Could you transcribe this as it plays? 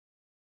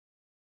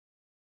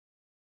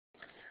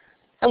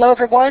Hello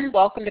everyone,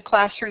 welcome to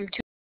Classroom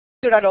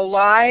 2.0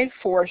 Live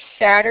for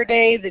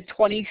Saturday the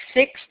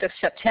 26th of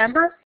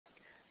September.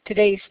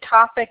 Today's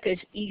topic is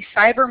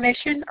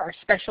eCyberMission. Our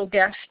special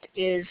guest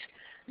is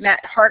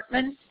Matt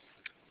Hartman.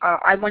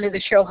 I'm one of the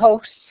show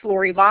hosts,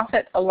 Lori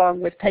Moffett,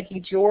 along with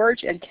Peggy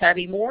George and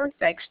Tammy Moore.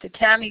 Thanks to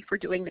Tammy for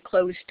doing the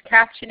closed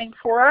captioning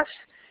for us.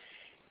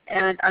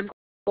 And I'm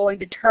going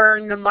to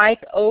turn the mic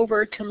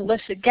over to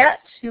Melissa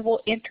Getz, who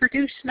will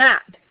introduce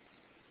Matt.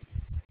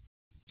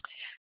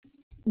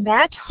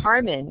 Matt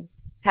Hartman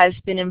has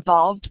been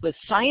involved with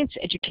science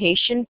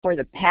education for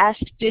the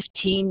past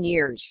 15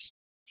 years.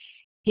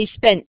 He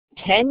spent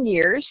 10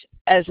 years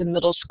as a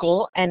middle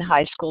school and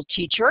high school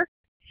teacher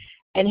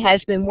and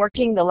has been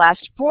working the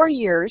last 4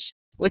 years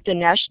with the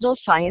National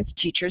Science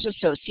Teachers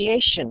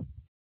Association.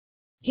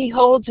 He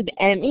holds an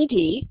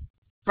MED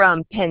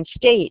from Penn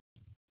State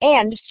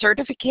and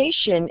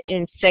certification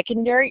in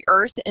secondary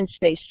earth and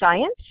space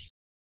science,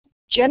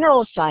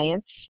 general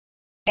science,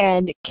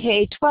 and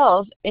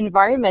K-12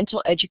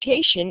 environmental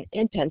education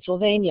in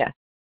Pennsylvania.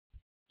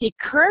 He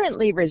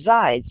currently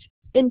resides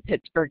in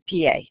Pittsburgh,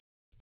 PA.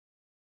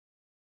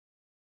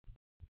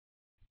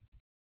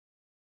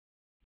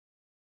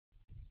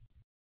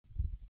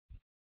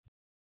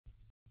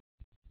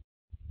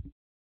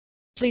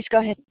 Please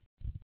go ahead.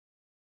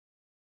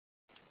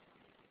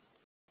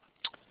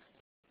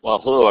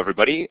 Well, hello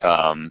everybody.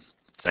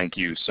 Thank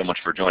you so much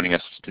for joining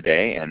us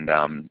today, and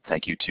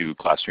thank you to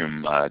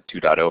Classroom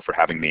 2.0 for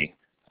having me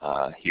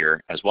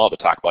here as well to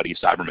talk about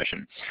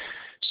eCyberMission.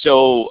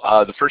 So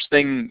the first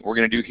thing we're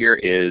going to do here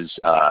is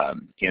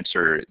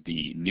answer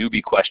the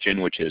newbie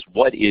question, which is,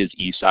 what is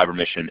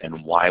eCyberMission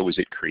and why was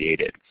it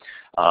created?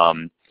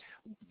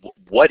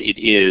 What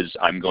it is,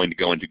 I'm going to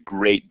go into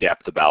great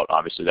depth about.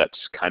 Obviously, that's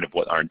kind of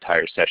what our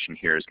entire session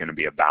here is going to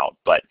be about.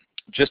 But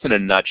just in a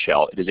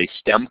nutshell, it is a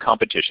STEM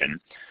competition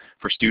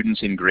for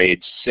students in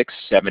grades 6,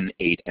 7,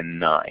 8, and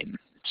 9,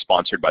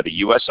 sponsored by the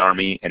U.S.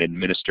 Army and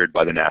administered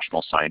by the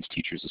National Science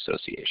Teachers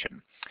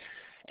Association.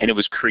 And it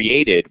was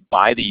created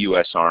by the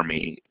U.S.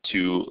 Army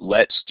to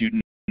let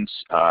students,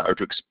 or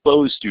to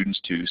expose students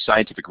to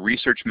scientific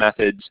research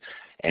methods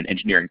and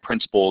engineering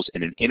principles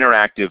in an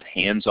interactive,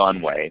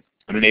 hands-on way,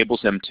 and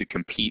enables them to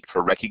compete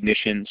for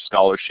recognition,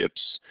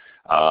 scholarships,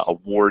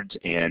 awards,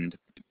 and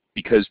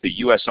because the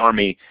U.S.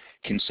 Army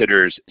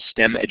considers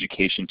STEM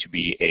education to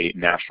be a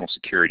national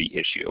security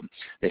issue,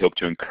 they hope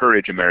to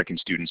encourage American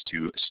students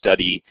to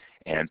study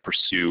and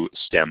pursue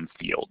STEM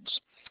fields.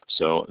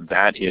 So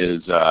that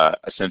is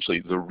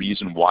essentially the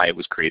reason why it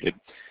was created.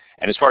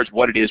 And as far as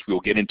what it is, we will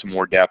get into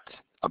more depth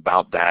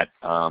about that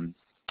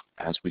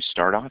as we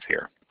start off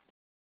here.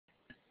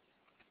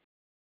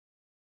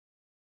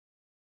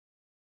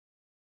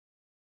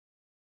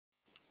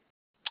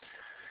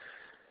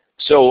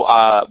 So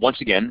once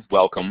again,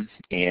 welcome,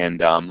 and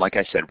like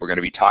I said, we're going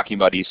to be talking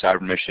about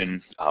eCyberMission.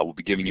 We'll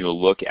be giving you a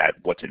look at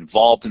what's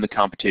involved in the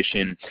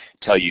competition,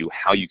 tell you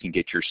how you can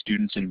get your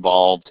students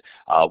involved.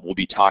 We'll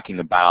be talking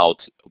about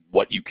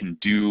what you can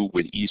do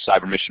with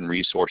eCyberMission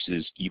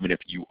resources even if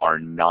you are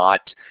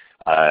not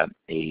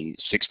a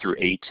 6 through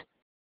 8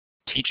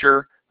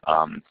 teacher,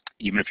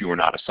 even if you are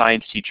not a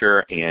science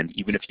teacher, and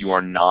even if you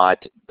are not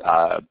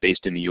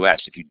based in the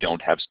U.S., if you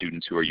don't have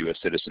students who are U.S.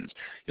 citizens,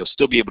 you'll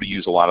still be able to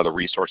use a lot of the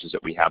resources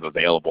that we have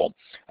available,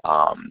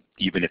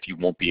 even if you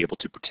won't be able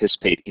to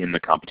participate in the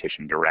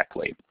competition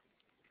directly.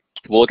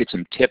 We'll look at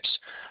some tips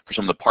for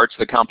some of the parts of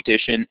the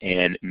competition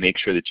and make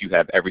sure that you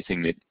have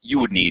everything that you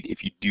would need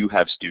if you do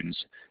have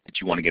students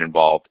that you want to get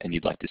involved and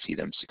you'd like to see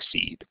them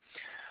succeed.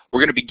 We're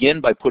going to begin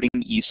by putting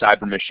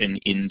eCyberMission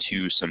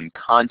into some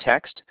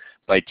context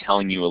by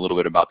telling you a little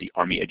bit about the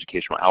Army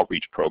Educational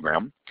Outreach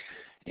Program.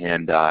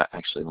 And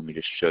actually, let me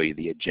just show you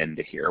the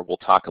agenda here. We'll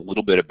talk a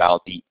little bit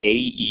about the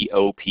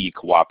AEOP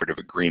Cooperative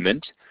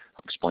Agreement.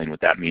 I'll explain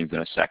what that means in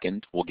a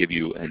second. We'll give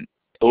you an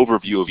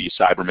overview of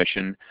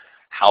eCyberMission,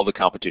 how the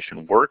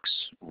competition works,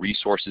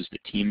 resources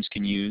that teams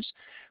can use.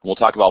 And we'll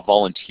talk about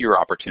volunteer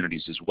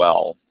opportunities as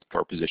well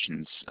for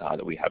positions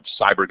that we have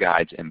cyber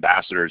guides,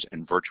 ambassadors,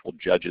 and virtual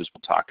judges.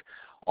 We'll talk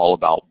all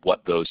about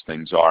what those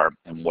things are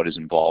and what is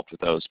involved with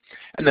those.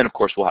 And then, of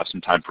course, we'll have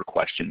some time for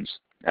questions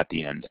at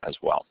the end as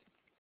well.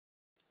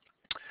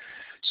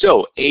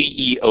 So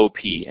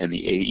AEOP and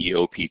the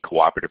AEOP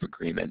Cooperative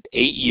Agreement.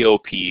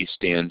 AEOP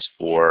stands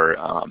for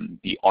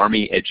the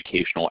Army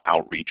Educational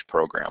Outreach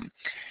Program.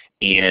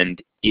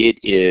 And it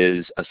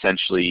is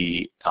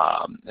essentially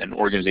an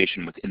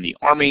organization within the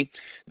Army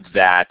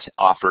that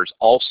offers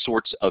all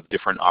sorts of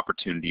different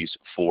opportunities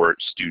for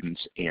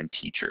students and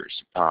teachers.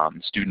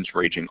 Students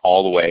ranging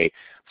all the way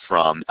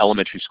from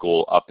elementary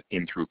school up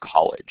in through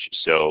college.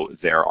 So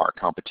there are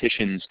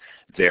competitions,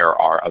 there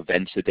are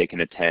events that they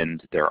can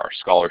attend, there are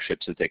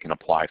scholarships that they can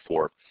apply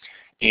for.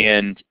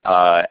 And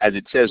as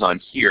it says on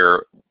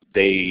here,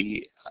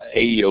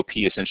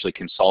 AEOP essentially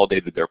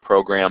consolidated their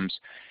programs.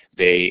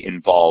 They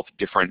involve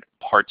different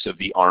parts of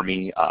the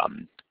Army.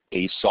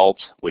 ASALT,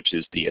 which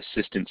is the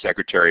Assistant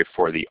Secretary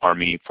for the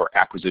Army for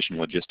Acquisition,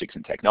 Logistics,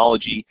 and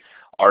Technology.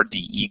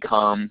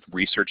 RDECOM,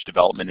 Research,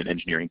 Development, and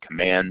Engineering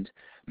Command.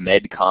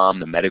 MedCom,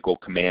 the Medical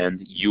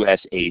Command,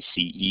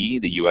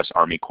 USACE, the U.S.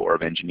 Army Corps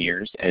of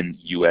Engineers, and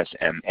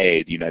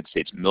USMA, the United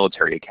States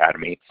Military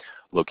Academy,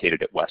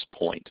 located at West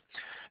Point.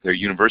 They're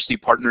university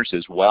partners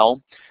as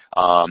well,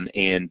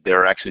 and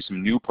there are actually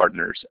some new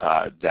partners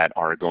that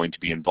are going to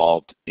be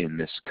involved in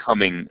this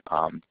coming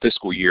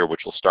fiscal year,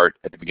 which will start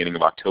at the beginning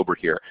of October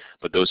here,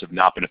 but those have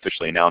not been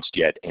officially announced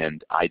yet,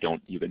 and I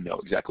don't even know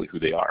exactly who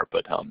they are,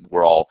 but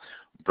we're all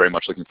very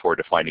much looking forward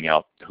to finding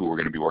out who we're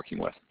going to be working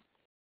with.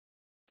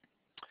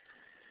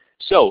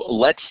 So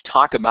let's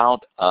talk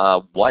about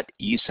what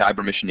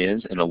eCyberMission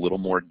is in a little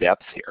more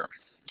depth here.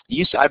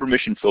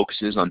 eCyberMission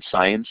focuses on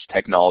science,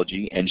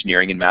 technology,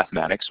 engineering, and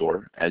mathematics,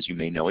 or as you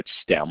may know, it's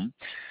STEM.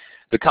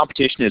 The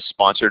competition is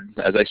sponsored,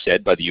 as I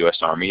said, by the U.S.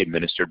 Army,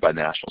 administered by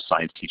the National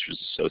Science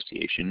Teachers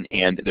Association,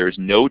 and there is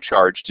no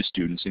charge to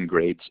students in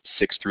grades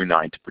 6 through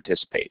 9 to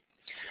participate.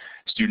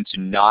 Students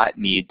do not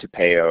need to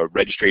pay a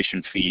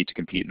registration fee to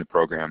compete in the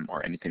program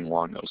or anything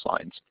along those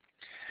lines.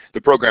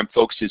 The program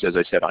focuses, as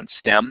I said, on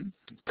STEM.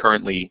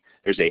 Currently,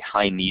 there's a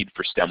high need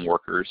for STEM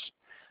workers.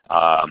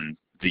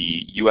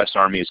 The U.S.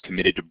 Army is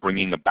committed to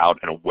bringing about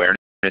an awareness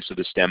of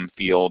the STEM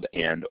field,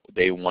 and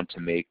they want to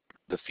make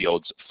the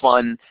fields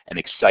fun and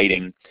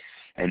exciting,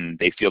 and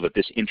they feel that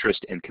this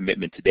interest and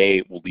commitment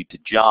today will lead to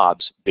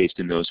jobs based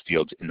in those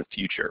fields in the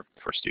future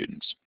for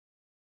students.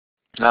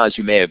 Now, as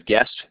you may have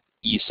guessed,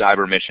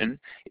 eCyberMission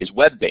is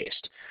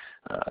web-based.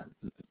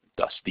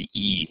 Thus the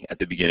E at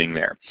the beginning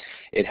there.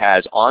 It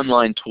has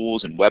online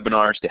tools and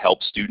webinars to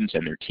help students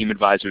and their team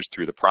advisors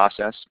through the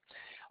process.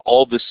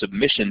 All the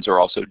submissions are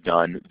also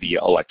done via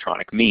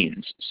electronic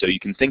means. So you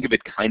can think of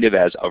it kind of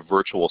as a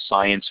virtual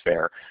science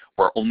fair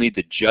where only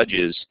the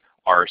judges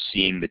are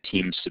seeing the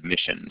team's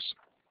submissions.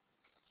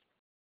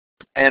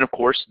 And of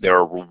course, there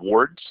are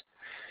rewards.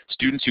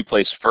 Students who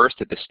place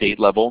first at the state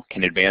level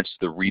can advance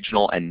to the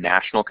regional and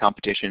national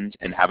competitions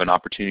and have an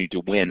opportunity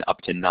to win up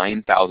to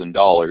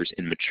 $9,000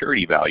 in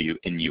maturity value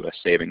in U.S.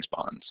 savings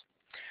bonds.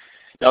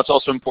 Now, it's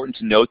also important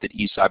to note that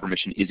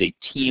eCyberMission is a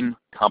team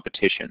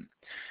competition.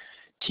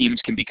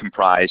 Teams can be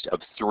comprised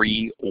of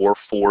 3 or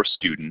 4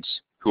 students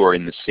who are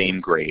in the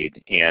same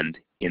grade and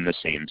in the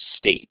same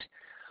state.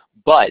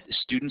 But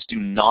students do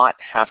not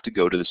have to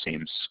go to the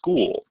same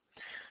school.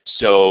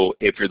 So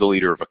if you're the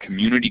leader of a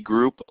community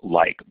group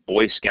like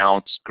Boy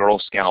Scouts, Girl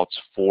Scouts,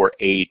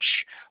 4-H,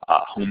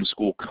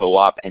 homeschool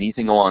co-op,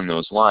 anything along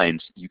those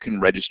lines, you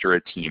can register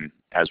a team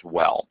as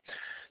well.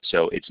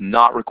 So it's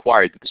not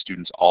required that the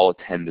students all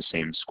attend the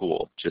same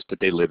school, just that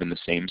they live in the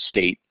same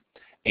state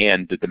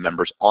and that the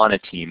members on a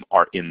team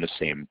are in the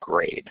same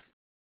grade.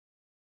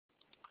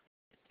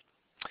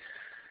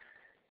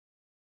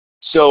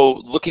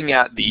 So looking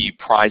at the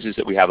prizes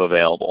that we have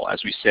available,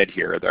 as we said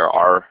here, there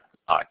are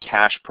not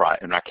cash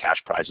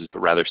prizes, but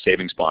rather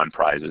savings bond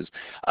prizes.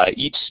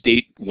 Each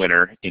state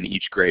winner in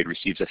each grade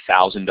receives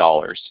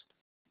 $1,000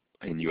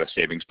 in U.S.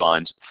 savings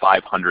bonds,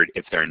 $500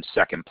 if they're in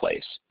second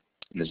place.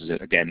 And this is,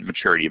 again,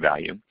 maturity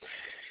value.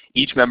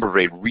 Each member of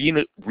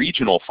a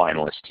regional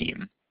finalist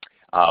team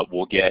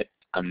will get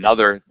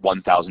another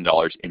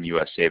 $1,000 in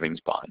U.S. savings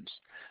bonds.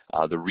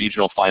 The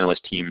regional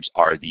finalist teams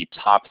are the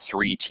top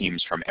 3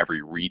 teams from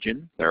every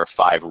region. There are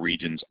 5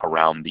 regions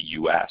around the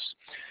U.S.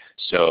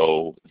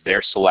 So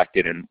they're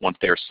selected, and once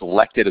they're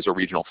selected as a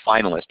regional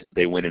finalist,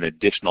 they win an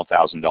additional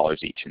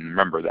 $1,000 each. And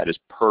remember, that is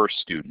per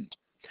student.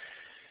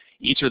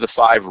 Each of the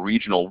 5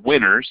 regional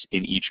winners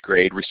in each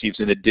grade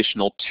receives an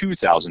additional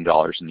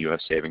 $2,000 in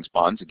U.S. savings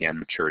bonds, again,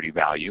 maturity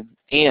value,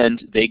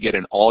 and they get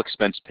an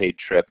all-expense-paid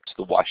trip to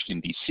the Washington,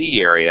 D.C.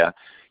 area,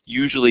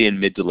 usually in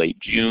mid to late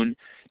June,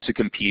 to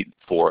compete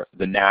for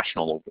the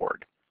national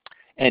award.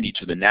 And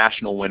each of the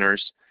national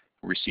winners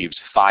receives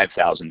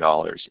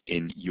 $5,000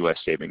 in U.S.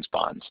 savings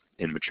bonds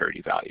in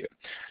maturity value.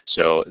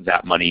 So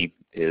that money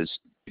is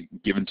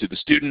given to the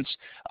students,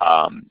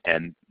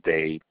 and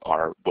they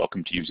are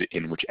welcome to use it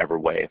in whichever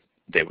way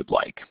they would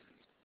like.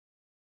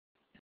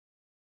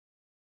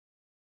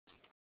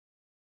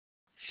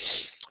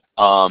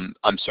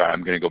 I'm sorry,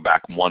 I'm going to go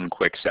back one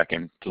quick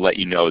second to let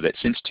you know that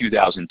since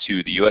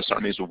 2002, the U.S.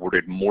 Army has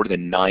awarded more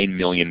than $9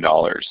 million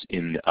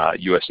in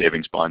U.S.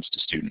 savings bonds to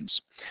students.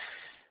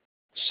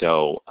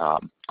 So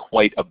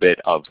quite a bit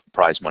of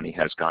prize money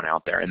has gone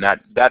out there, and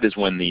that is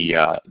when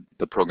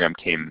the program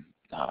came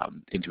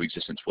into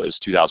existence, was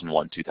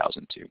 2001,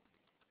 2002.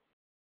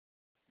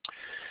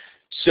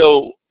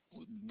 So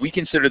we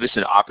consider this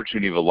an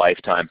opportunity of a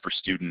lifetime for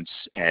students,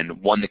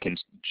 and one that can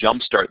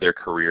jumpstart their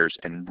careers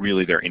and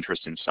really their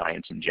interest in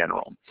science in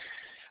general.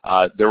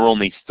 There were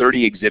only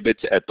 30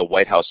 exhibits at the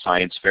White House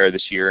Science Fair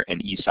this year,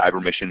 and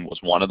eCyberMission was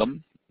one of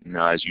them.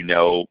 Now, as you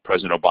know,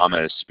 President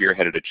Obama has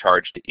spearheaded a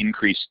charge to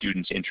increase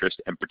students' interest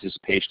and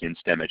participation in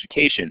STEM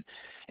education,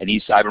 and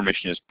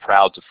eCyberMission is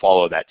proud to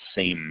follow that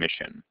same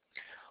mission.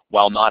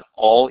 While not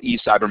all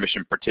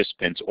eCyberMission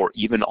participants or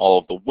even all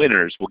of the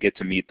winners will get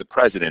to meet the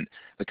President,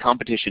 the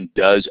competition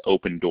does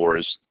open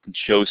doors and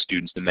shows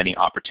students the many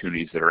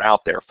opportunities that are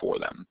out there for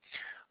them.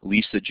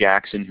 Lisa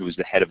Jackson, who was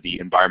the head of the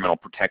Environmental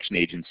Protection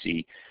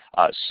Agency,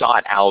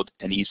 sought out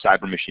an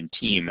eCyberMission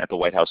team at the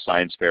White House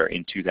Science Fair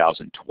in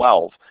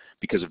 2012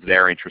 because of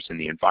their interest in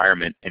the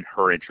environment and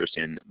her interest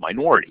in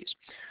minorities.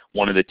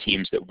 One of the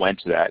teams that went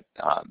to that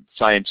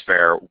science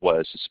fair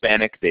was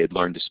Hispanic. They had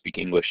learned to speak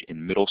English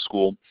in middle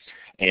school,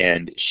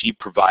 and she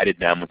provided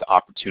them with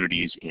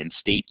opportunities in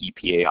state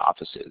EPA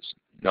offices.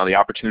 Now, the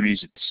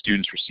opportunities that the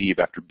students receive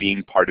after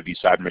being part of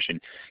eCyberMission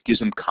gives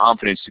them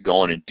confidence to go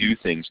on and do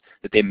things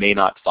that they may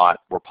not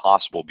thought were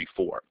possible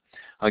before.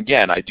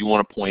 Again, I do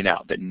want to point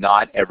out that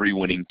not every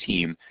winning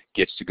team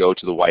gets to go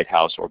to the White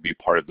House or be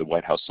part of the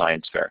White House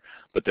Science Fair,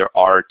 but there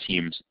are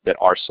teams that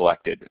are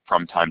selected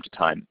from time to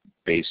time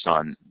based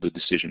on the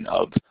decision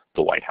of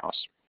the White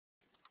House.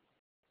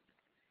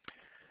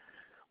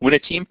 When a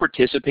team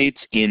participates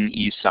in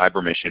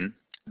eCyberMission,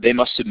 they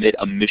must submit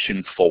a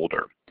mission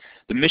folder.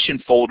 The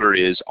mission folder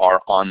is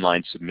our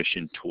online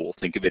submission tool.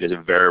 Think of it as a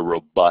very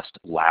robust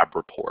lab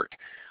report.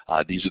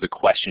 These are the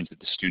questions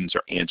that the students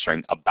are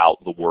answering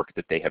about the work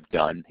that they have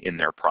done in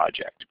their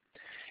project.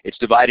 It's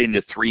divided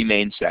into three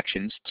main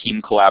sections: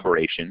 team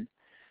collaboration,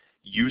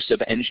 use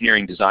of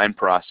engineering design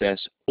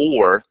process,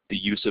 or the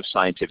use of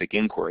scientific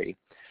inquiry,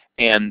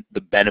 and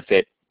the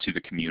benefit to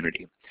the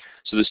community.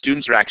 So the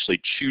students are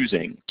actually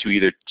choosing to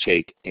either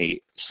take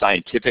a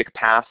scientific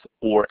path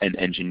or an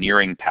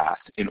engineering path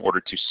in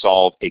order to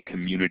solve a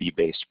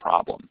community-based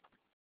problem.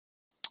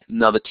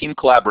 Now, the team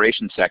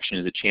collaboration section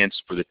is a chance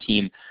for the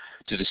team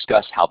to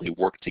discuss how they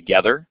work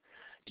together,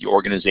 the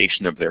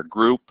organization of their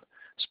group,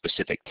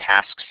 specific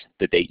tasks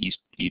that they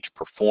each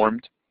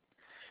performed.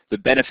 The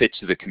benefit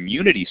to the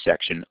community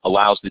section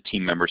allows the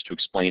team members to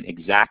explain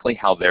exactly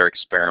how their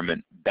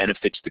experiment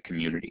benefits the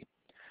community.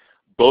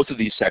 Both of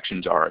these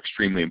sections are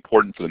extremely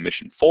important for the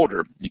mission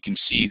folder. You can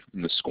see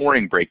from the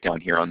scoring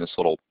breakdown here on this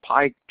little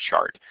pie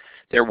chart,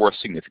 they're worth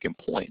significant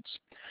points.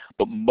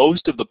 But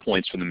most of the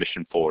points from the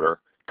mission folder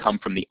come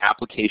from the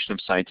application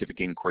of scientific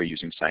inquiry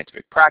using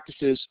scientific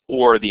practices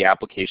or the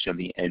application of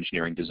the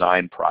engineering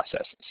design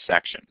process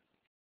section.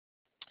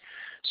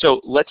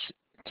 So let's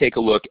take a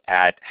look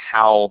at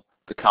how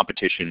the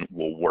competition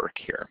will work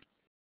here.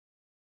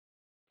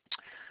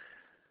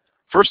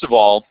 First of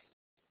all,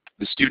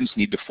 the students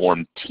need to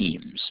form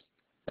teams.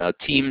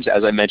 Teams,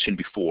 as I mentioned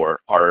before,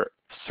 are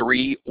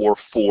 3 or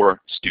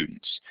 4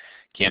 students.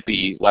 Can't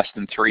be less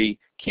than 3,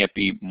 can't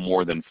be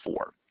more than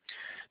 4.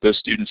 Those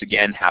students,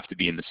 again, have to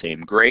be in the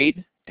same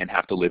grade and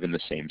have to live in the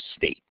same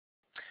state.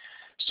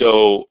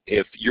 So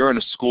if you're in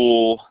a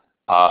school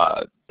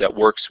that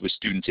works with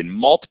students in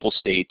multiple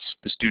states,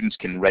 the students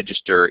can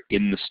register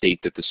in the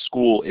state that the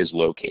school is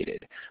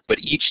located. But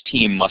each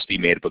team must be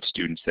made up of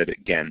students that,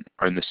 again,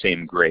 are in the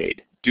same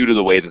grade due to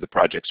the way that the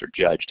projects are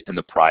judged and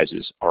the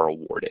prizes are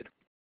awarded.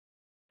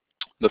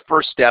 The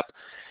first step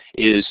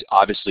is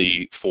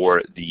obviously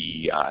for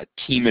the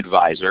team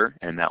advisor,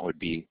 and that would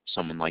be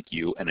someone like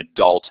you, an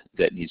adult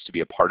that needs to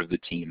be a part of the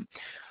team.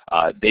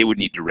 They would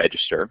need to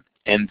register,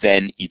 and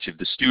then each of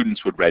the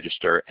students would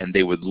register, and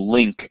they would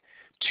link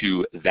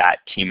to that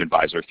team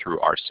advisor through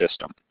our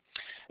system.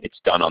 It's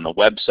done on the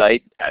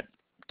website at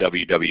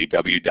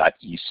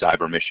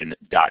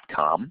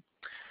www.eCyberMission.com.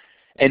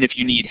 And if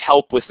you need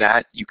help with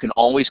that, you can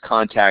always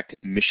contact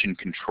Mission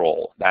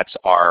Control. That's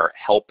our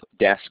help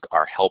desk,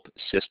 our help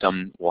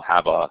system. We'll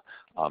have a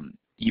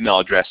email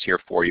address here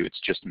for you.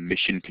 It's just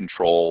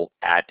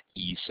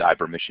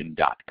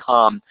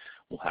missioncontrol@eCyberMission.com.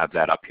 We'll have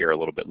that up here a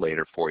little bit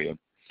later for you.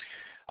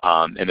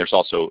 And there's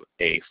also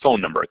a phone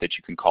number that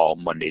you can call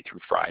Monday through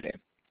Friday.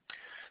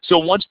 So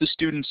once the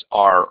students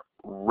are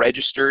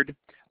registered,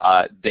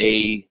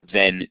 they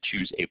then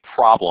choose a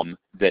problem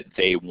that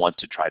they want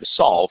to try to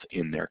solve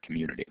in their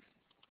community.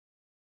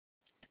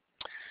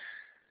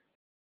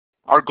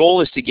 Our goal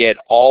is to get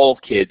all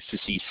kids to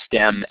see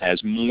STEM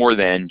as more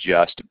than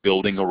just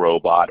building a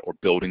robot or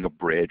building a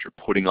bridge or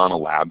putting on a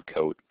lab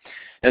coat.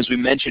 As we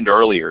mentioned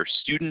earlier,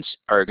 students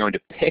are going to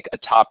pick a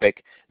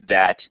topic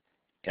that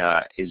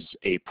is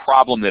a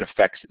problem that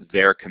affects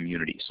their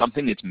community,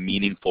 something that's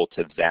meaningful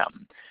to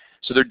them.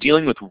 So they're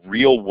dealing with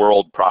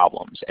real-world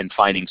problems and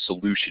finding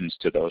solutions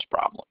to those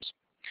problems.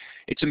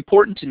 It's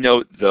important to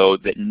note, though,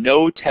 that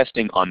no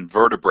testing on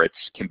vertebrates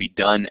can be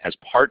done as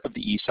part of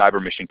the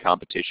eCyberMission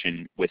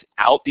competition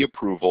without the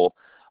approval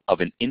of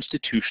an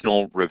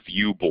institutional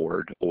review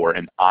board, or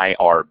an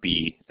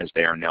IRB as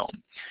they are known.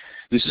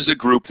 This is a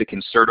group that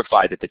can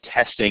certify that the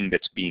testing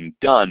that's being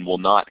done will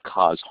not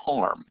cause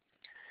harm.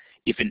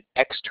 If an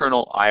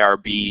external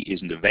IRB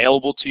isn't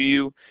available to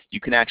you, you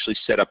can actually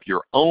set up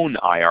your own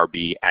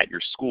IRB at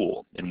your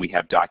school, and we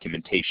have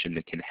documentation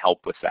that can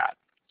help with that.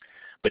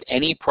 But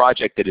any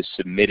project that is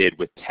submitted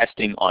with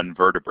testing on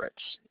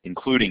vertebrates,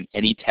 including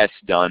any tests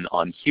done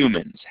on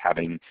humans,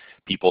 having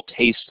people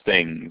taste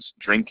things,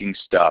 drinking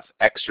stuff,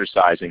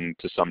 exercising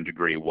to some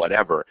degree,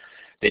 whatever,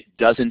 that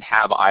doesn't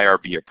have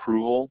IRB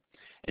approval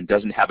and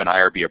doesn't have an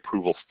IRB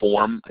approval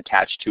form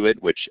attached to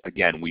it, which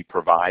again we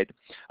provide,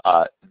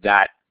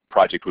 that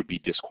project would be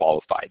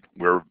disqualified.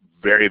 We're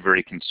very,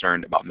 very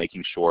concerned about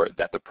making sure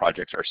that the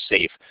projects are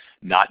safe,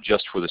 not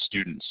just for the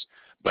students,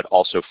 but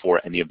also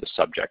for any of the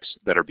subjects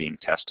that are being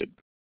tested.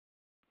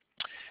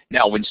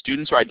 Now, when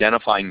students are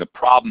identifying the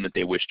problem that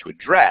they wish to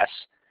address,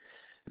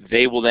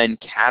 they will then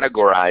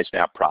categorize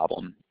that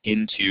problem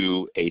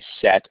into a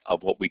set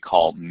of what we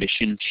call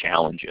mission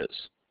challenges.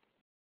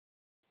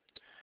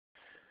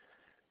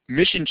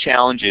 Mission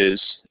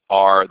challenges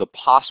are the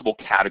possible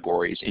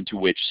categories into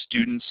which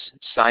students'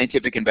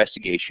 scientific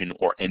investigation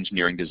or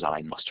engineering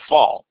design must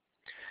fall.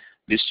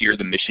 This year,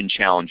 the mission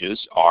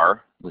challenges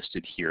are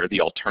listed here: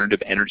 the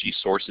alternative energy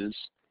sources,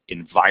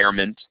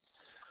 environment,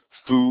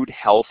 food,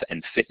 health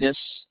and fitness,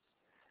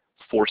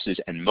 forces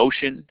and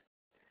motion,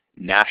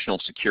 national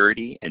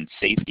security and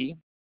safety,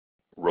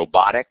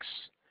 robotics,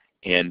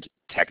 and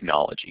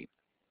technology.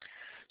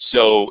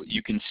 So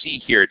you can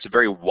see here it's a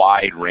very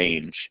wide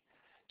range.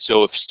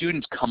 So if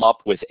students come up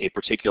with a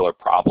particular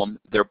problem,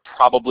 they're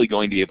probably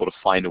going to be able to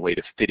find a way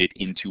to fit it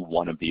into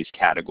one of these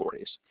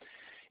categories.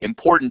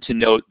 Important to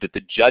note that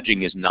the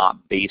judging is not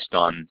based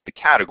on the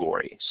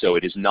category, so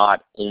it is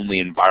not only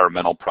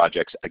environmental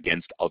projects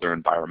against other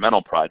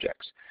environmental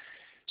projects.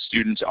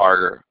 Students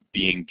are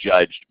being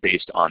judged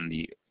based on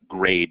the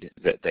grade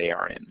that they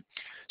are in.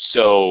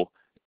 So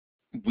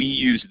we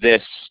use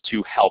this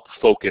to help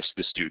focus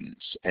the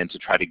students and to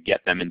try to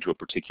get them into a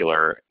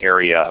particular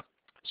area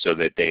so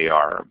that they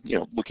are,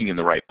 looking in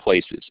the right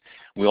places.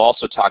 We'll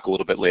also talk a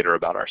little bit later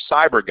about our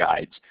cyber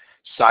guides.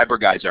 Cyber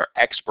guides are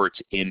experts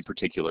in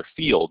particular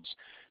fields,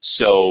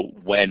 so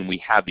when we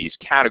have these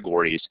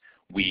categories,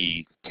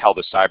 we tell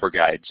the cyber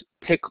guides,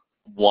 pick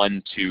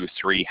 1, 2,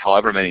 3,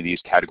 however many of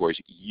these categories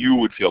you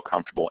would feel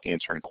comfortable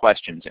answering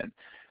questions in.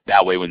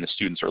 That way, when the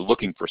students are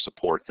looking for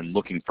support and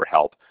looking for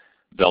help,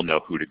 they'll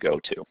know who to go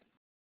to.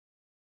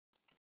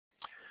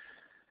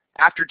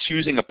 After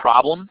choosing a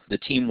problem, the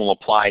team will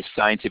apply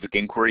scientific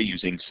inquiry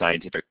using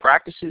scientific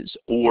practices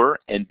or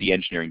the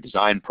engineering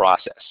design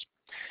process.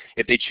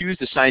 If they choose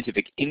the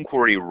scientific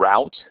inquiry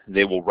route,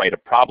 they will write a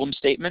problem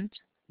statement,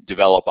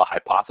 develop a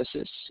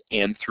hypothesis,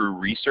 and through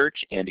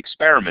research and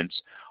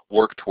experiments,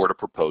 work toward a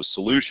proposed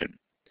solution.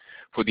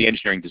 For the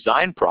engineering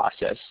design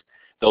process,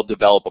 they'll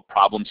develop a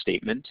problem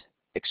statement,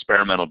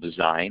 experimental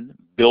design,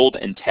 build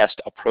and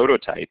test a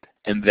prototype,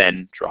 and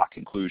then draw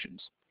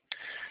conclusions.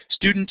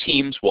 Student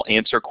teams will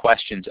answer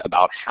questions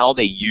about how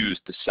they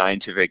used the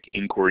scientific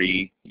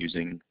inquiry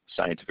using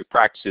scientific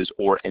practices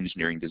or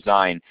engineering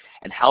design,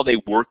 and how they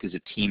worked as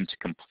a team to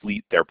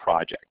complete their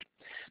project.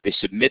 They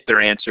submit their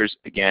answers,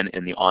 again,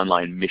 in the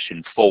online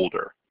mission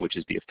folder, which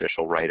is the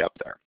official write-up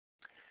there.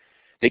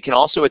 They can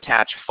also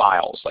attach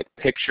files like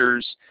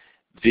pictures,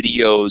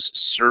 videos,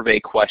 survey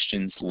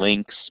questions,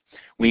 links.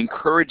 We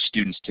encourage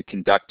students to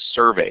conduct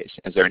surveys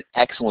as they're an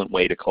excellent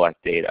way to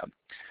collect data.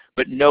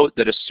 But note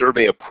that a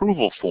survey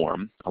approval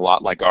form, a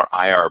lot like our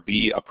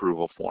IRB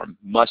approval form,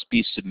 must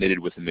be submitted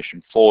with a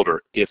mission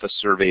folder if a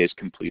survey is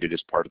completed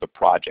as part of the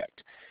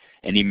project.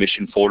 Any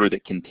mission folder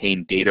that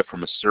contained data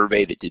from a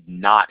survey that did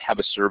not have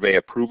a survey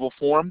approval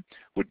form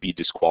would be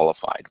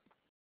disqualified.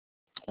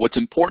 What's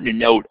important to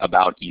note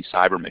about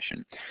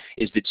eCyberMission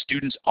is that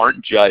students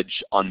aren't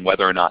judged on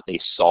whether or not they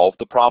solved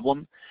the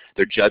problem.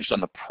 They're judged on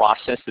the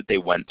process that they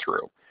went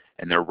through,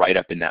 and they're right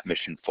up in that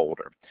mission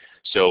folder.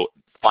 So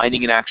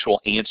finding an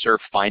actual answer,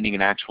 finding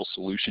an actual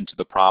solution to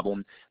the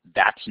problem,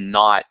 that's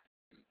not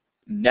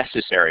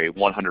necessary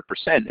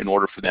 100% in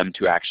order for them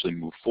to actually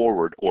move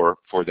forward or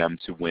for them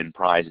to win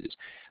prizes.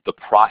 The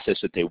process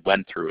that they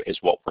went through is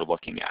what we're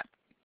looking at.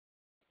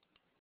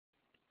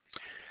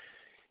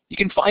 You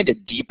can find a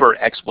deeper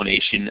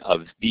explanation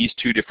of these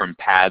two different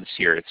paths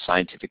here at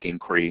scientific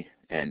inquiry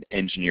and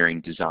engineering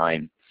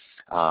design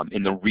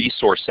in the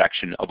resource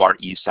section of our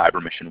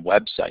eCyberMission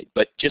website.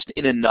 But just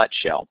in a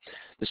nutshell,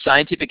 the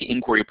scientific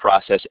inquiry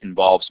process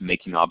involves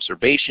making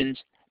observations,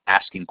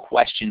 asking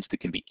questions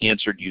that can be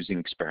answered using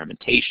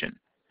experimentation.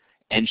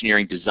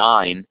 Engineering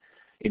design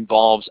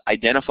involves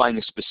identifying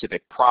a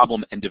specific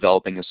problem and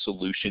developing a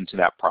solution to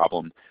that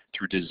problem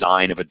through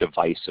design of a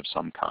device of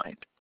some kind.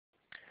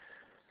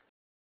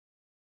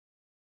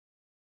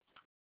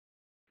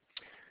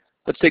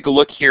 Let's take a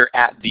look here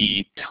at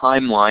the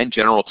timeline,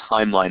 general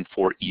timeline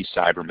for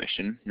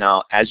eCyberMission.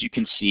 Now, as you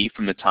can see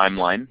from the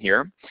timeline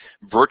here,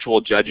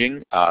 virtual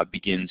judging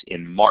begins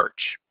in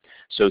March.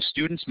 So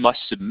students must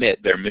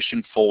submit their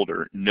mission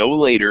folder no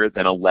later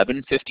than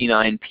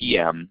 11:59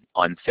 p.m.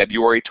 on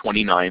February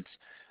 29th,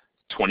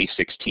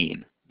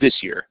 2016. This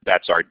year,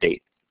 that's our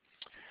date.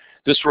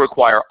 This will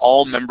require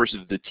all members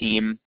of the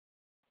team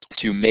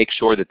to make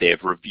sure that they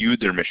have reviewed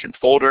their mission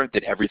folder,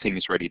 that everything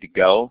is ready to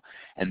go,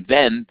 and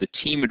then the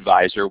team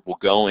advisor will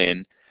go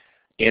in,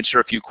 answer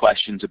a few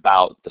questions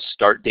about the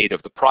start date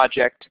of the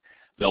project.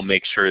 They'll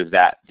make sure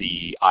that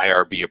the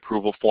IRB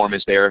approval form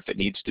is there if it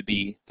needs to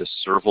be, the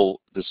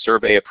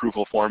survey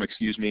approval form,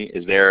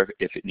 is there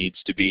if it needs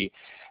to be,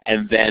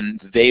 and then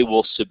they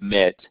will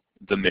submit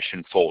the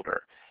mission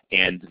folder.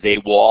 And they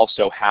will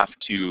also have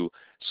to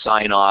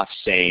sign off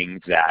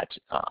saying that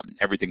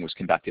everything was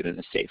conducted in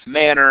a safe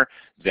manner,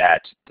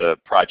 that the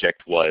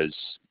project was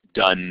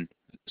done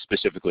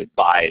specifically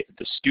by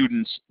the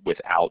students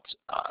without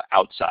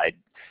outside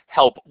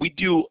help. We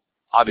do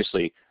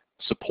obviously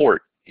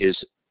support is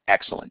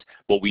excellent,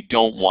 but we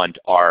don't want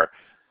our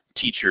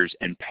teachers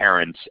and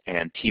parents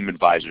and team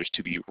advisors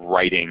to be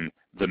writing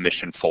the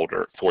mission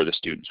folder for the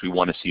students. We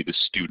want to see the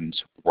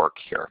students work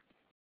here.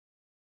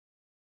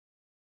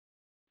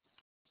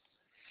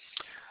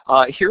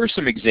 Here are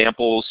some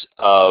examples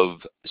of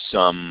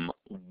some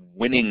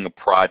winning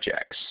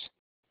projects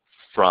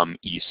from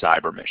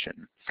eCyberMission.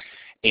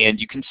 And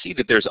you can see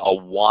that there's a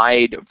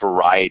wide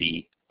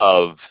variety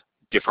of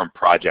different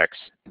projects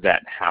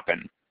that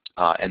happen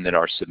and that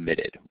are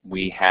submitted.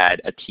 We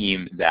had a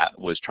team that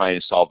was trying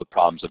to solve the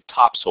problems of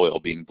topsoil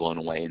being blown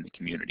away in the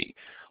community,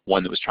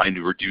 one that was trying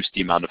to reduce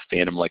the amount of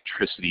phantom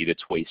electricity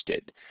that's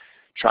wasted,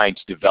 trying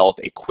to develop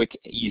a quick,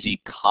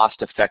 easy,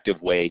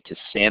 cost-effective way to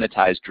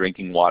sanitize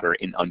drinking water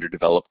in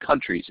underdeveloped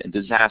countries and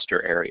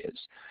disaster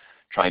areas,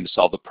 trying to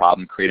solve the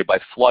problem created by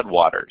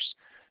floodwaters,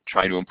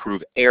 trying to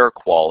improve air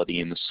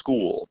quality in the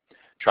school,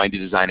 trying to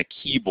design a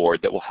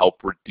keyboard that will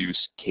help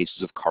reduce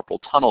cases of carpal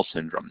tunnel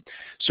syndrome.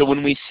 So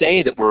when we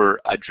say that we're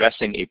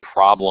addressing a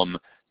problem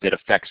that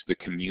affects the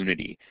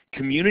community,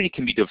 community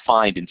can be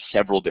defined in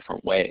several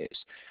different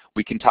ways.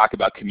 We can talk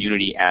about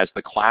community as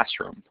the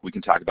classroom. We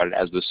can talk about it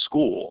as the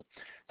school.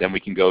 Then we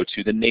can go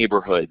to the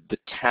neighborhood, the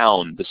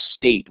town, the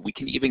state. We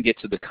can even get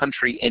to the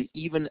country and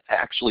even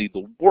actually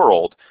the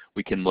world.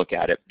 We can look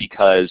at it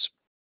because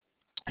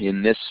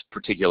in this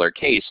particular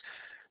case,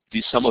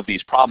 some of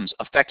these problems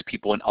affect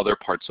people in other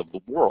parts of the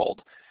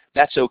world.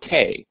 That's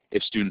okay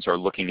if students are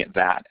looking at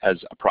that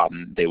as a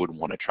problem they would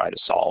want to try to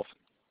solve.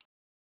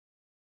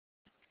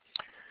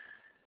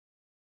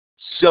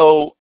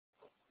 So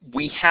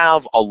we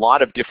have a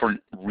lot of different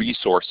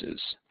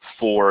resources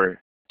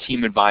for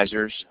team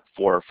advisors,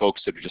 for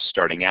folks that are just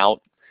starting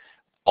out,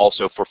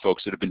 also for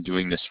folks that have been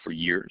doing this for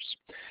years,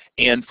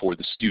 and for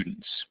the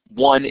students.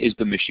 One is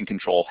the Mission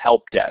Control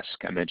Help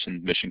Desk. I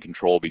mentioned Mission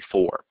Control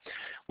before.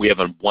 We have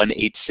a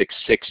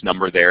 1-866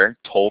 number there,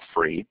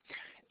 toll-free,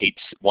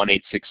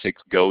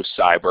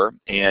 1-866-GO-CYBER,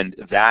 and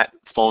that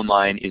phone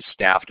line is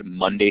staffed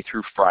Monday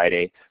through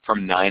Friday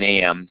from 9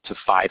 a.m. to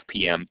 5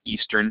 p.m.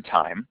 Eastern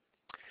Time.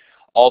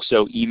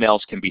 Also,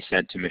 emails can be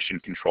sent to Mission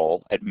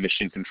Control at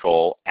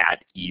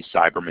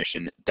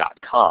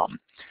missioncontrol@eCyberMission.com.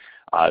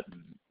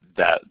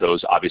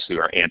 Those obviously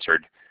are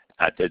answered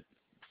at the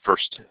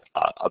first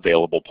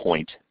available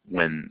point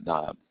when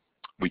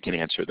we can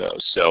answer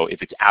those. So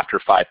if it's after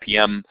 5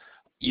 p.m.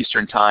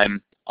 Eastern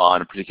Time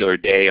on a particular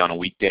day, on a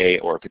weekday,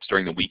 or if it's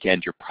during the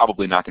weekend, you're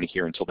probably not going to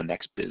hear until the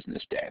next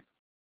business day.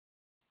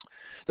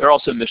 There are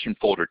also mission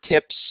folder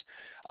tips.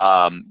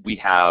 We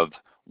have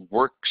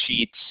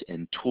worksheets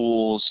and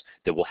tools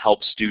that will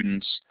help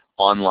students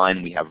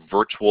online. We have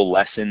virtual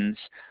lessons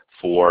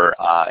for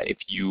if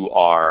you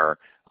are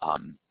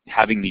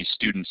having these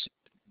students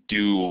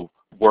do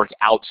work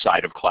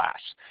outside of class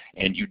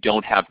and you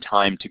don't have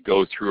time to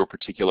go through a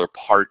particular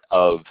part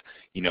of,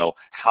 you know,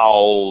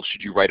 how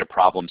should you write a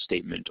problem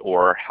statement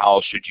or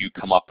how should you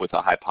come up with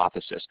a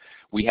hypothesis.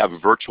 We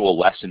have virtual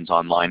lessons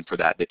online for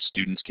that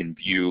students can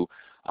view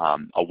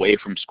away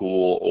from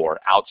school or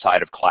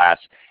outside of class,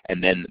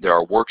 and then there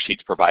are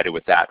worksheets provided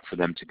with that for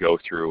them to go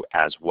through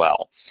as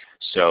well.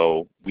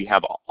 So we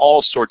have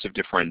all sorts of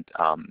different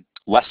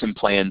lesson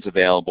plans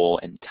available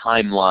and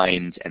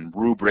timelines and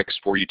rubrics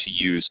for you to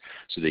use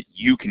so that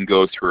you can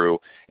go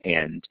through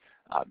and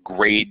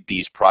grade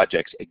these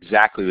projects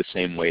exactly the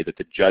same way that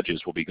the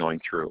judges will be going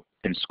through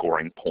and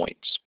scoring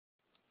points.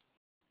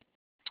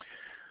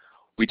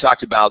 We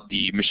talked about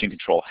the Mission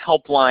Control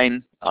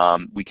Helpline.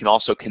 We can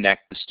also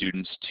connect the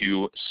students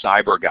to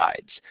cyber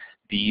guides.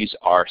 These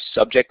are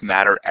subject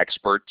matter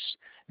experts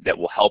that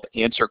will help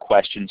answer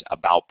questions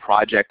about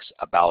projects,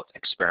 about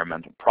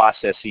experimental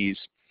processes.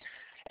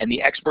 And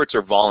the experts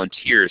are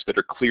volunteers that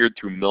are cleared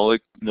through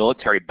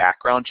military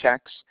background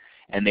checks,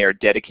 and they are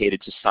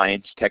dedicated to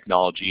science,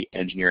 technology,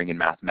 engineering, and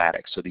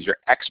mathematics. So these are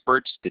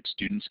experts that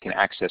students can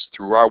access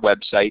through our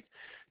website,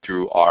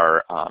 through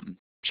our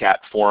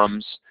chat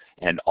forums,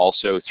 and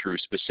also through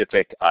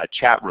specific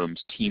chat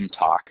rooms, Team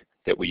Talk,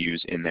 that we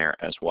use in there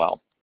as well.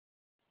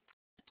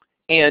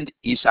 And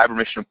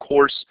eCyberMission, of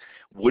course,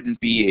 wouldn't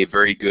be a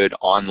very good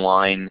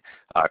online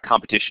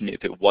competition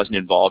if it wasn't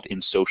involved in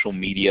social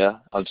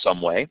media of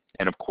some way.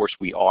 And of course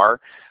we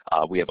are.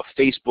 We have a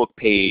Facebook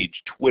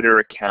page, Twitter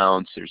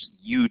accounts, there's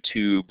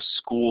YouTube,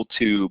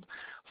 SchoolTube,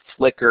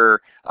 Flickr.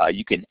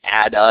 You can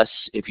add us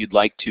if you'd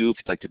like to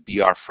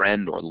be our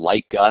friend or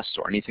like us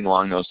or anything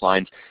along those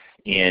lines.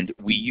 And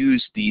we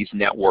use these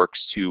networks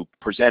to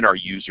present our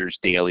users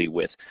daily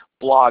with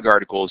blog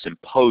articles and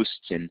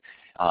posts, and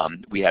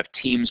we have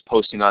teams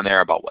posting on there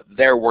about what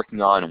they're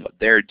working on and what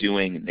they're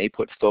doing, and they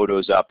put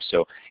photos up.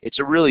 So it's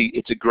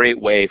a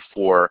great way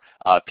for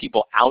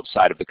people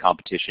outside of the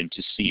competition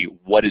to see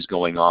what is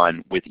going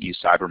on with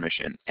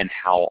eCyberMission and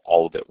how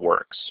all of it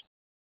works.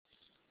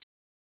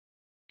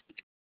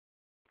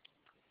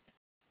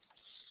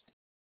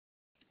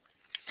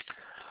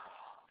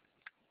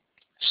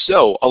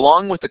 So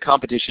along with the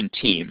competition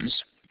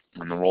teams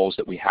and the roles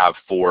that we have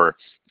for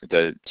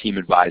the team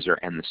advisor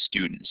and the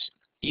students,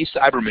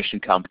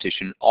 eCyberMission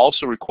competition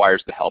also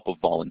requires the help of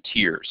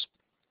volunteers.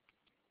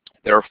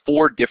 There are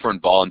 4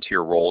 different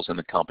volunteer roles in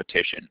the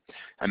competition.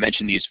 I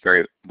mentioned these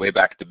way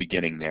back at the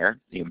beginning there: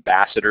 the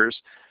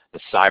ambassadors, the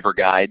cyber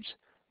guides,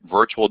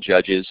 virtual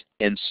judges,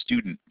 and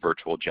student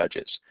virtual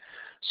judges.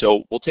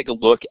 So we'll take a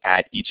look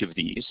at each of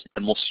these,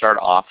 and we'll start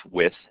off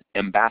with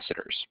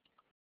ambassadors.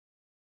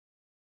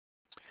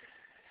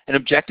 An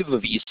objective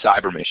of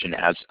eCyberMission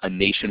as a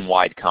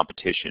nationwide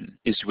competition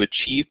is to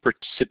achieve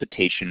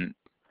participation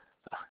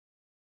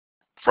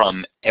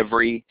from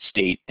every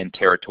state and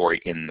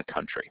territory in the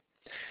country.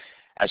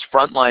 As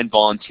frontline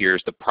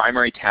volunteers, the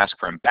primary task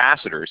for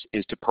ambassadors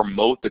is to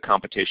promote the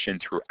competition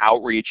through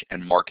outreach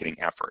and marketing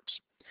efforts.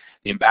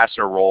 The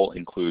ambassador role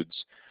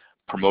includes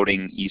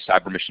promoting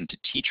eCyberMission to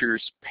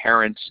teachers,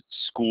 parents,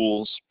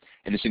 schools,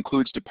 and this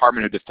includes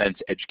Department of Defense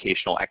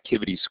educational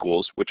activity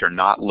schools, which are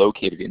not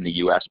located in the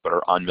U.S. but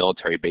are on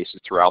military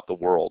bases throughout the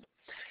world,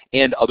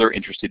 and other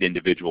interested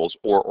individuals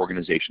or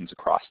organizations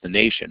across the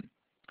nation.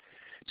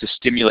 To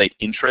stimulate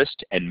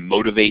interest and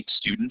motivate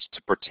students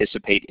to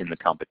participate in the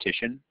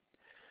competition,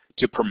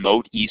 to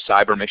promote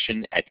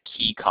eCyberMission at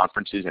key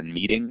conferences and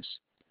meetings,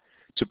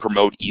 to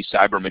promote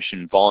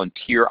eCyberMission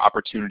volunteer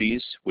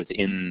opportunities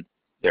within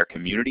their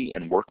community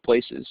and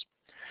workplaces,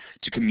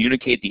 to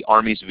communicate the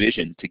Army's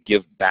vision to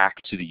give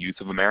back to the youth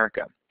of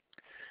America,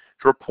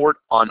 to report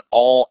on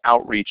all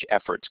outreach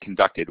efforts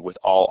conducted with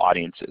all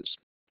audiences,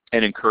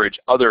 and encourage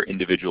other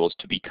individuals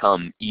to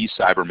become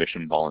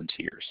eCyberMission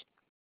volunteers.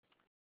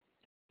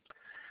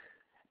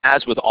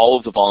 As with all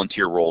of the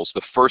volunteer roles,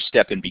 the first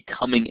step in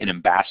becoming an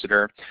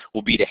ambassador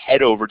will be to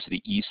head over to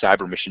the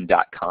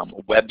eCyberMission.com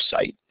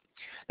website.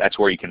 That's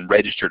where you can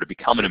register to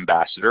become an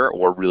ambassador,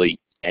 or really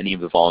any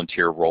of the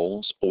volunteer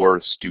roles,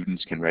 or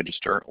students can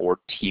register, or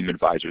team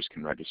advisors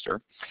can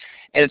register.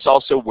 And it's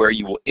also where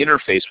you will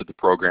interface with the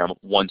program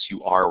once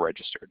you are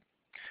registered.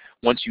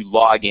 Once you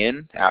log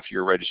in after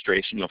your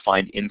registration, you'll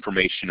find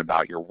information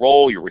about your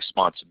role, your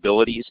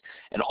responsibilities,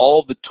 and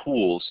all of the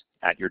tools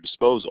at your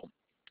disposal.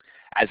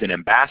 As an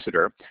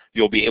ambassador,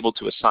 you'll be able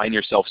to assign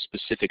yourself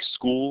specific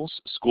schools,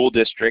 school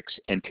districts,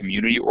 and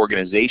community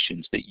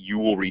organizations that you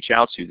will reach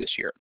out to this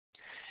year.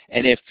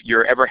 And if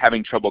you're ever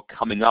having trouble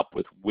coming up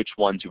with which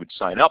ones you would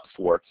sign up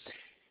for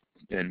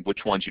and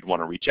which ones you'd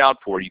want to reach out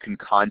for, you can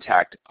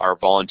contact our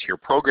volunteer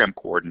program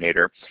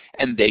coordinator,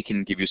 and they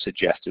can give you a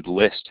suggested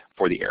list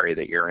for the area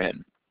that you're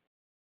in.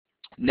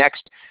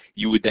 Next,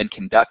 you would then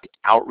conduct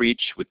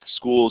outreach with the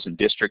schools and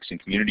districts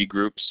and community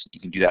groups. You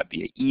can do that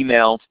via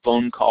email,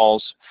 phone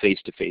calls,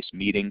 face-to-face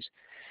meetings.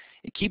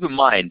 And keep in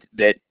mind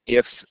that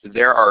if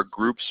there are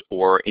groups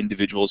or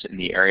individuals in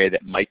the area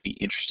that might be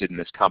interested in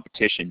this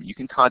competition, you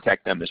can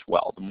contact them as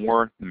well. The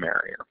more, the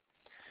merrier.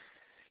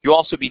 You'll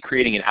also be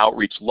creating an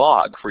outreach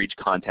log for each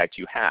contact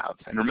you have.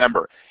 And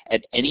remember,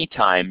 at any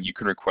time you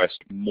can request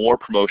more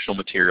promotional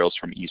materials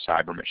from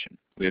eCyberMission.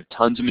 We have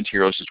tons of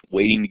materials just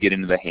waiting to get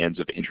into the hands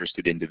of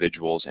interested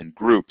individuals and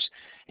groups,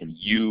 and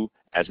you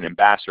as an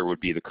ambassador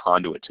would be the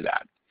conduit to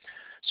that.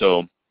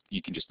 So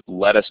you can just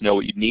let us know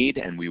what you need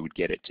and we would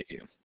get it to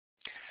you.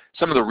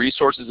 Some of the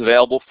resources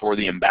available for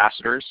the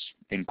ambassadors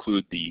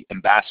include the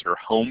ambassador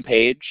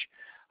homepage.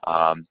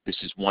 This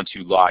is once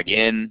you log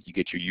in, you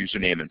get your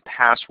username and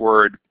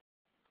password,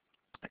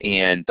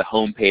 and the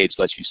homepage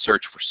lets you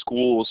search for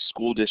schools,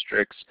 school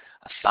districts,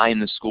 assign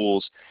the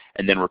schools,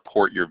 and then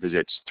report your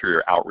visits through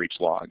your outreach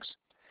logs.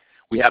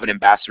 We have an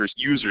ambassador's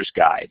user's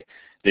guide.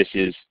 This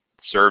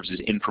serves as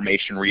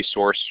information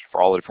resource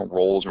for all the different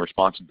roles and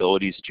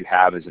responsibilities that you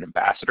have as an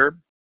ambassador.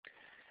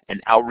 An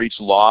outreach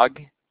log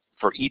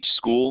for each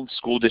school,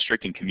 school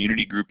district, and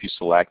community group you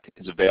select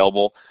is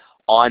available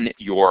on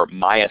your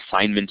My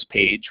Assignments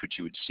page, which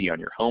you would see on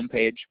your home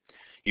page.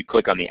 You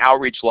click on the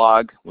outreach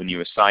log when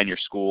you assign your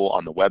school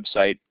on the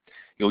website.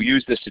 You'll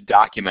use this to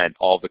document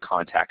all the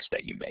contacts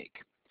that you make.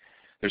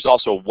 There's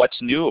also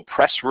What's New, a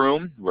press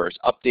room, where there's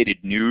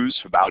updated news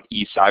about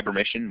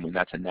eCyberMission when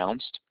that's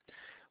announced.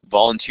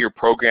 Volunteer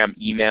program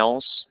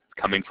emails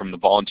coming from the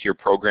volunteer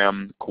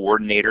program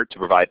coordinator to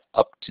provide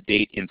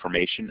up-to-date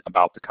information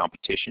about the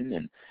competition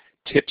and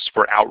tips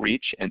for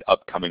outreach and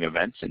upcoming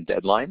events and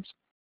deadlines.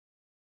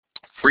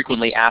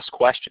 Frequently asked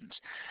questions.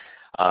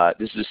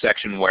 This is a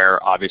section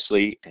where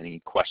obviously any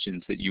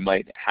questions that you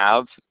might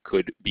have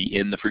could be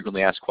in the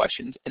frequently asked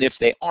questions, and if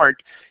they aren't,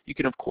 you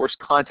can of course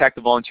contact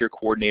the volunteer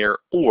coordinator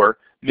or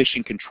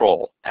mission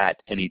control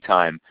at any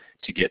time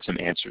to get some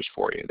answers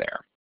for you there.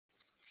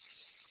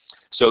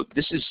 So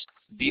this is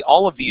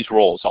all of these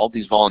roles, all of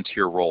these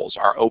volunteer roles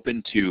are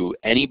open to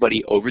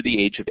anybody over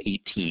the age of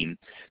 18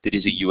 that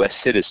is a U.S.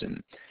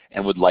 citizen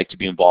and would like to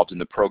be involved in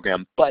the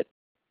program, but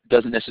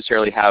doesn't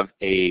necessarily have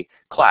a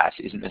class,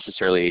 isn't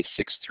necessarily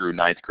a 6th through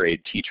 9th grade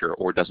teacher,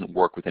 or doesn't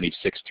work with any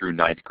 6th through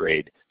 9th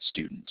grade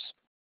students.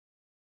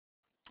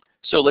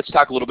 So let's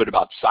talk a little bit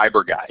about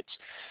cyber guides.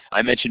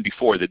 I mentioned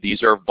before that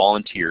these are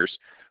volunteers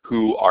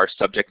who are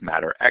subject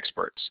matter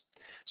experts.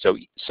 So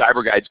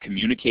cyber guides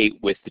communicate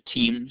with the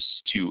teams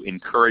to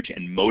encourage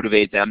and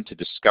motivate them to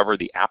discover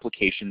the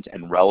applications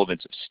and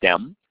relevance of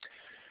STEM.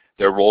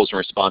 Their roles and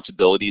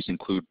responsibilities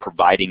include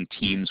providing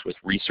teams with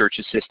research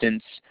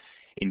assistance,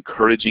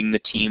 encouraging the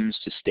teams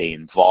to stay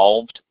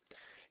involved,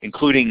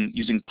 including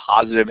using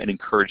positive and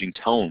encouraging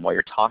tone while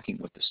you're talking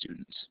with the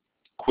students,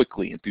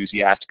 quickly,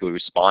 enthusiastically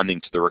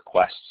responding to the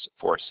requests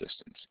for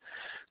assistance,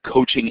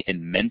 coaching and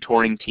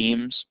mentoring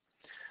teams,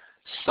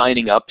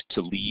 signing up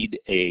to lead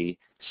a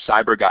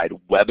CyberGuide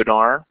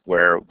webinar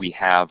where we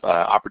have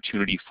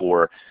opportunity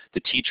for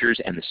the teachers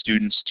and the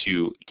students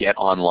to get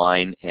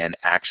online and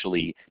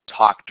actually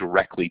talk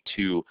directly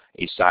to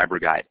a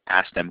CyberGuide,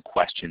 ask them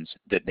questions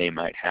that they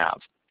might have.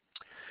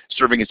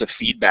 Serving as a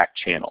feedback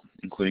channel,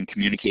 including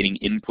communicating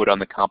input on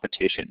the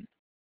competition,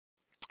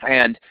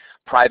 and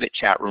private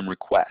chat room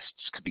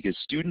requests, because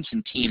students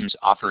and teams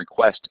often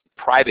request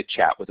private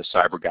chat with a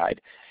CyberGuide,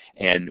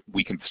 and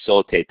we can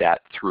facilitate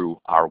that through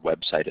our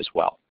website as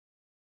well.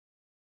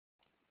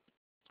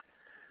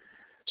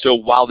 So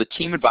while the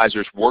team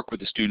advisors work with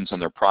the students on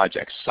their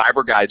projects,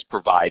 CyberGuides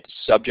provide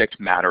subject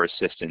matter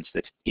assistance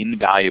that's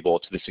invaluable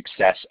to the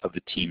success of the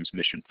team's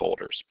mission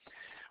folders.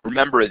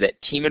 Remember that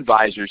team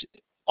advisors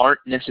aren't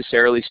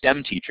necessarily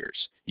STEM teachers.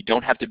 You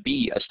don't have to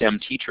be a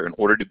STEM teacher in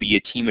order to be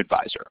a team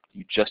advisor.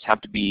 You just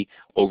have to be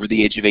over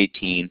the age of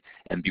 18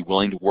 and be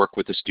willing to work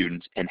with the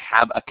students and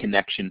have a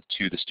connection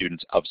to the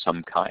students of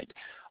some kind.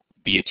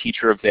 Be a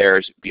teacher of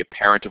theirs, be a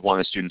parent of one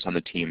of the students on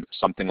the team,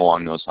 something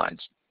along those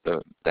lines.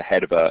 The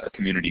head of a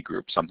community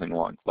group, something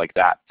along like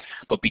that.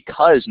 But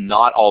because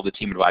not all the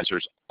team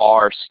advisors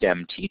are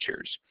STEM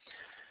teachers,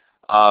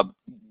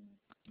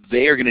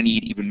 they are going to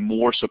need even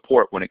more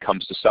support when it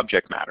comes to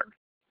subject matter.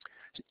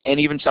 And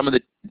even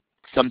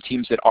some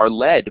teams that are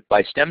led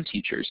by STEM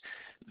teachers,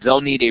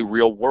 they'll need a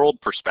real-world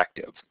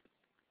perspective.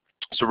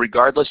 So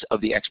regardless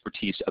of the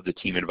expertise of the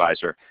team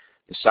advisor,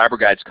 the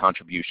CyberGuide's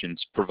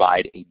contributions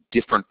provide a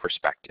different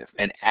perspective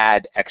and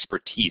add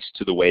expertise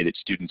to the way that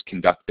students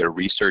conduct their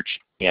research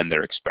and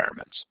their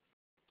experiments.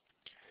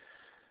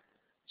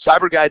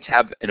 CyberGuides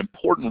have an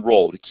important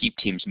role to keep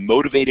teams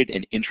motivated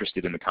and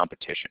interested in the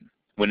competition.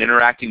 When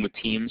interacting with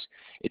teams,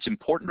 it's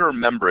important to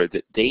remember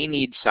that they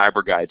need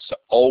CyberGuides to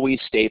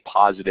always stay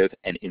positive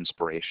and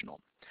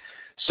inspirational.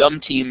 Some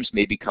teams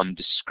may become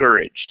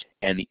discouraged,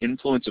 and the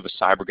influence of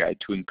a CyberGuide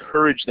to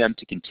encourage them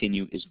to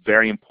continue is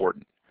very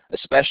important,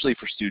 especially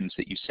for students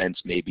that you sense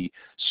may be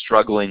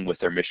struggling with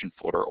their mission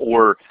folder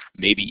or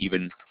maybe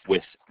even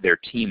with their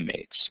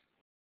teammates.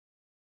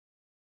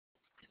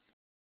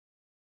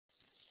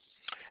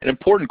 An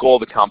important goal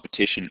of the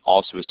competition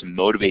also is to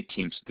motivate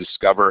teams to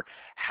discover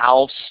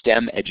how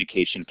STEM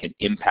education can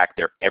impact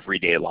their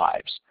everyday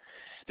lives.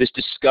 This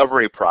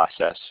discovery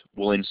process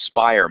will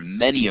inspire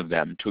many of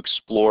them to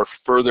explore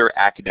further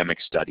academic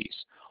studies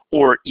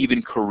or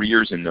even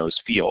careers in those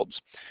fields,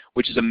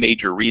 which is a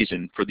major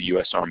reason for the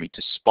U.S. Army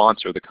to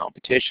sponsor the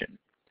competition.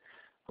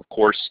 Of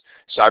course,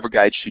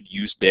 CyberGuides should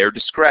use their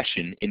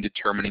discretion in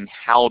determining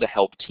how to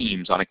help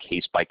teams on a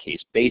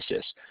case-by-case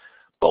basis,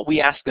 but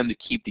we ask them to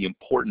keep the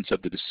importance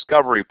of the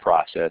discovery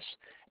process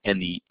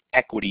and the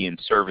equity in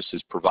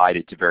services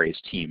provided to various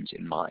teams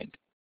in mind.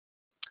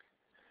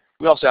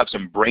 We also have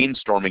some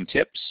brainstorming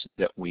tips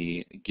that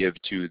we give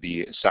to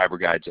the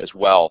CyberGuides as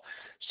well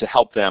to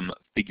help them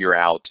figure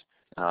out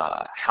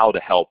how to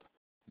help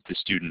the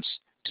students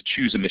to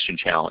choose a mission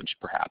challenge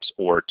perhaps,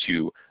 or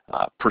to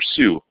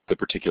pursue the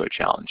particular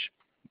challenge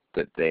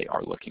that they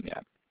are looking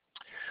at.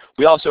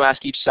 We also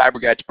ask each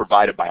CyberGuide to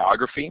provide a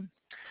biography.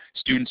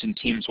 Students and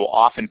teams will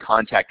often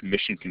contact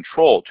Mission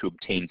Control to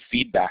obtain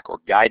feedback or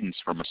guidance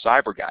from a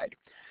CyberGuide.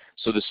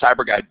 So the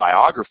CyberGuide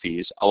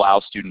biographies allow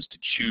students to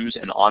choose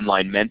an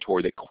online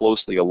mentor that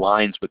closely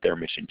aligns with their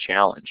mission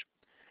challenge.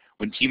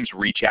 When teams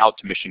reach out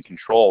to Mission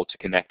Control to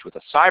connect with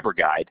a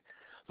CyberGuide,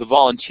 the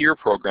volunteer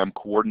program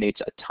coordinates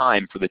a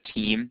time for the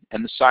team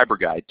and the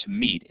CyberGuide to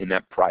meet in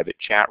that private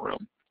chat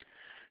room.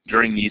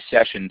 During these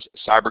sessions,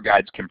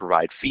 CyberGuides can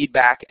provide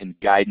feedback and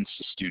guidance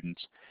to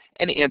students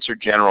and answer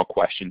general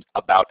questions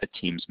about a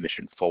team's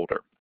mission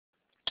folder.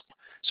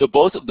 So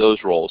both of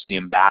those roles, the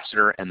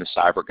ambassador and the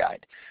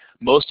CyberGuide,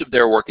 most of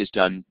their work is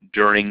done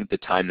during the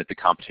time that the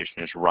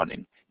competition is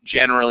running,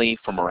 generally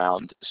from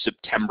around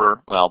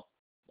September, well,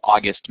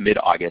 August,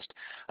 mid-August,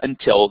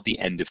 until the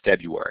end of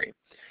February.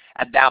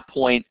 At that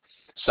point,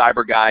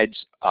 CyberGuides,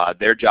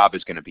 their job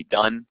is going to be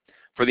done.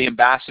 For the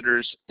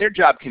ambassadors, their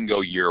job can go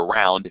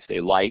year-round if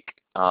they like.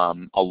 A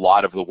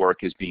lot of the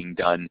work is being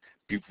done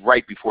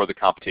right before the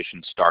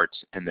competition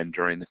starts and then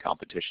during the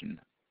competition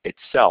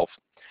itself.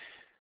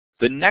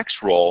 The next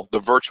role, the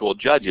virtual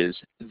judges,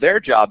 their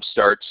job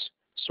starts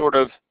sort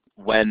of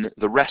when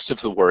the rest of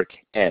the work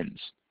ends.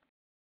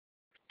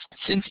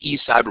 Since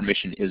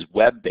eCyberMission is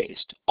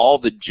web-based, all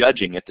the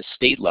judging at the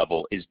state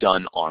level is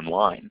done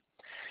online.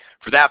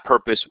 For that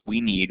purpose,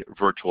 we need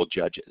virtual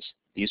judges.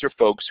 These are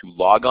folks who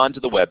log on to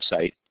the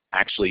website,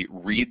 actually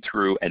read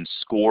through and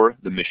score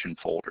the mission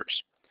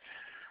folders.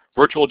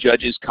 Virtual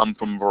judges come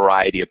from a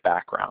variety of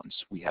backgrounds.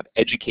 We have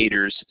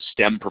educators,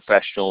 STEM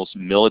professionals,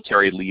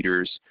 military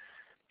leaders.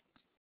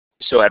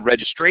 So at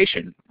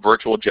registration,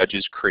 virtual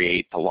judges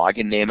create a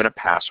login name and a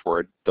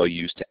password they'll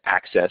use to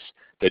access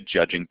the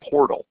judging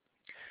portal.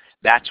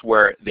 That's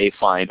where they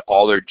find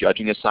all their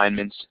judging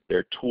assignments,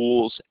 their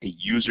tools, a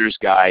user's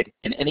guide,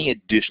 and any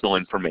additional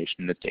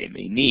information that they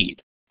may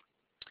need.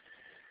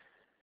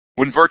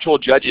 When virtual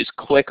judges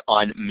click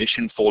on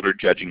Mission Folder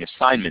Judging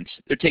Assignments,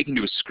 they're taken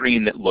to a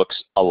screen that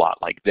looks a lot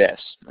like this.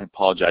 I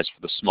apologize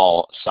for the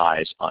small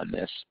size on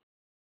this.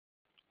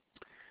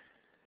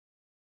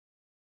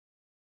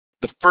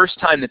 The first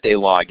time that they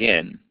log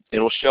in, it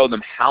will show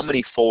them how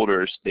many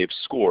folders they've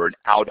scored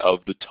out of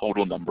the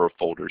total number of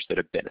folders that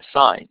have been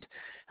assigned.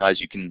 As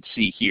you can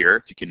see here,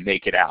 if you can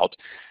make it out,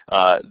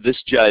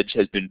 this judge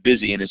has been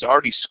busy and has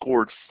already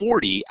scored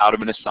 40 out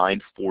of an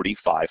assigned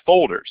 45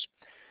 folders.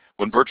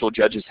 When virtual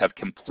judges have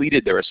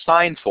completed their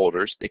assigned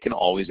folders, they can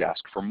always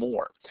ask for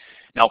more.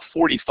 Now,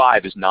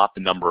 45 is not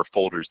the number of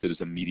folders that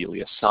is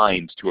immediately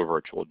assigned to a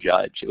virtual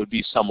judge. It would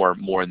be somewhere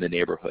more in the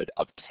neighborhood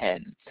of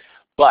 10.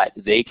 But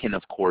they can,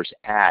 of course,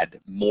 add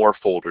more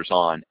folders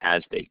on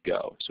as they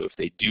go. So if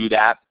they do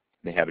that,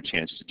 they have a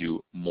chance to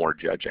do more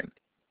judging.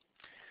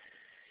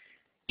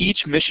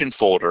 Each mission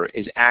folder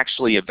is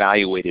actually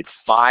evaluated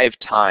 5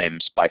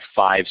 times by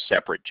 5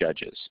 separate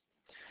judges.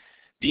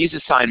 These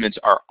assignments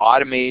are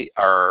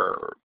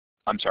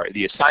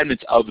the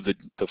assignments of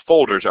the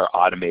folders are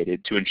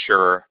automated to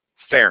ensure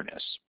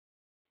fairness.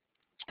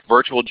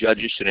 Virtual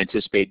judges should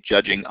anticipate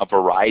judging a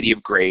variety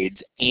of grades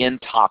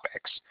and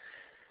topics.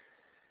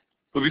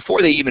 But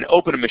before they even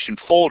open a mission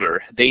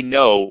folder, they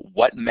know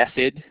what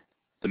method,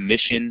 the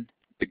mission,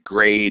 the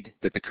grade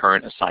that the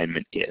current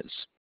assignment is.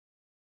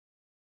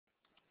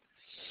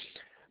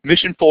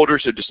 Mission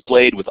folders are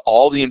displayed with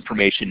all the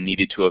information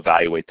needed to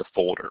evaluate the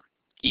folder.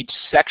 Each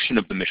section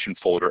of the mission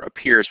folder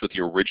appears with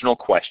the original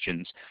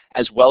questions,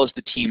 as well as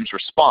the team's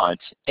response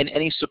and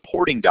any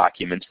supporting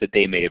documents that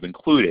they may have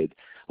included,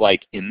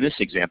 like in this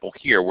example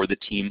here where the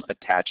team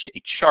attached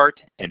a chart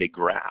and a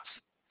graph.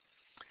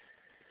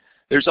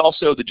 There's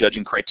also the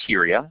judging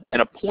criteria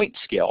and a point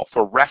scale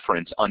for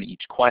reference on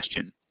each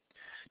question.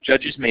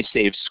 Judges may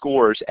save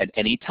scores at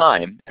any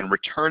time and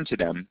return to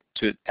them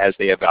as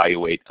they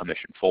evaluate a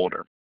mission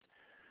folder.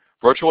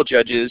 Virtual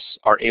judges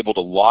are able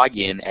to log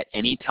in at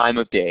any time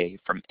of day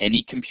from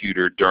any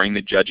computer during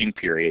the judging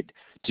period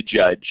to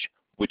judge,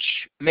 which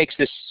makes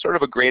this sort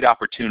of a great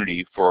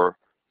opportunity for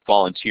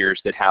volunteers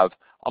that have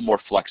a more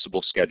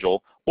flexible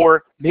schedule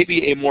or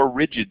maybe a more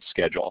rigid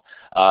schedule.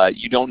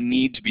 You don't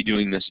need to be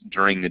doing this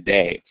during the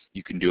day.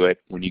 You can do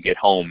it when you get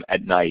home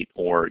at night,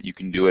 or you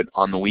can do it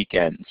on the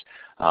weekends,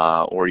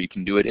 or you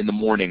can do it in the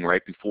morning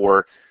right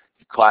before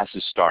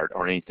classes start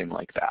or anything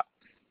like that.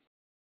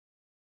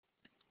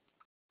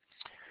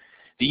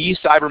 The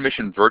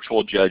eCyberMission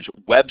Virtual Judge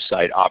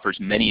website offers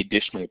many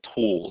additional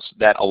tools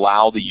that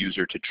allow the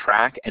user to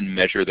track and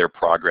measure their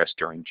progress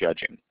during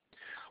judging.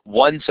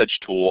 One such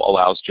tool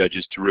allows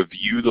judges to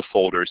review the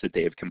folders that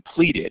they have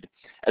completed,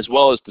 as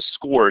well as the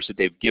scores that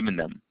they've given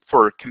them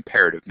for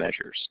comparative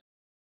measures.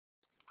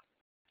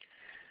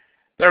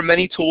 There are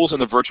many tools in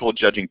the virtual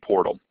judging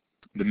portal.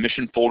 The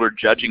mission folder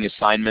judging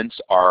assignments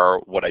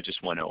are what I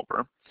just went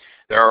over.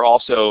 There are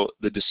also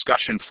the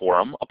discussion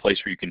forum, a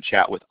place where you can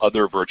chat with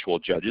other virtual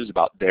judges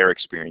about their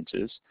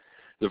experiences.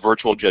 The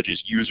Virtual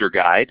Judges User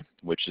Guide,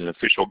 which is an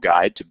official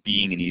guide to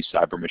being an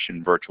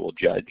eCyberMission virtual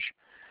judge.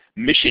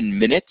 Mission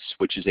Minutes,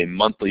 which is a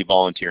monthly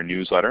volunteer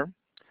newsletter.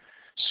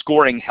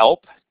 Scoring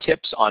Help,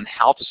 tips on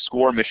how to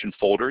score mission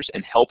folders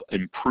and help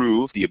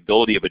improve the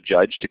ability of a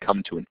judge to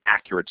come to an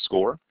accurate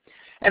score.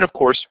 And of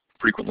course,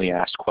 frequently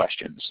asked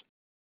questions.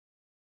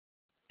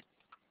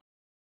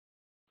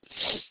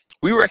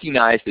 We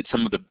recognize that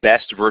some of the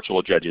best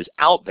virtual judges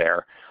out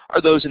there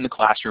are those in the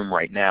classroom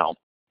right now.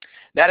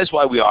 That is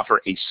why we offer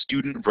a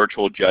student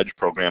virtual judge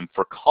program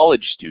for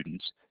college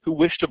students who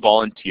wish to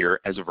volunteer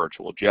as a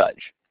virtual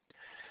judge.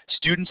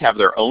 Students have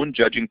their own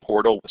judging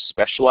portal with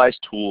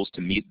specialized tools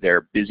to meet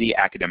their busy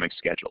academic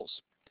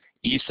schedules.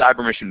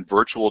 eCyberMission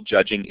Virtual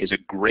Judging is a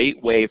great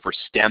way for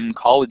STEM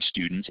college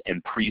students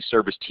and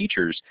pre-service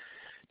teachers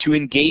to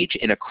engage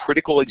in a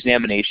critical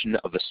examination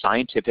of the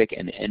scientific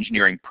and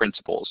engineering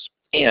principles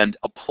and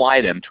apply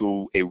them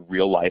to a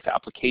real-life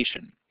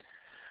application.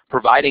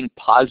 Providing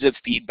positive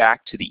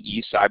feedback to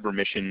the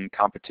eCyberMission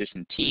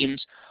competition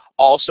teams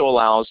also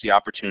allows the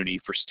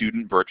opportunity for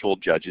student virtual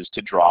judges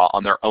to draw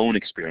on their own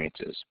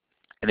experiences.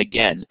 And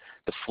again,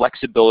 the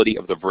flexibility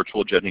of the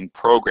virtual judging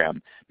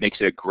program makes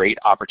it a great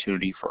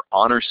opportunity for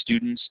honor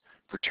students,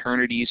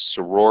 fraternities,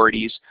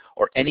 sororities,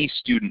 or any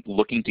student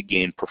looking to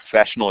gain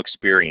professional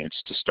experience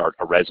to start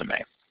a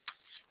resume.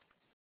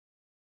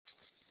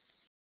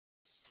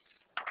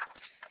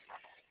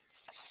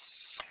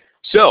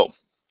 So,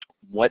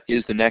 what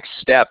is the next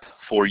step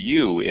for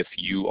you if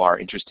you are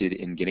interested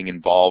in getting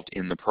involved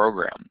in the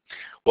program?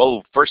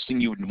 Well, first thing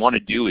you would want to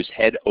do is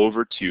head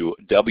over to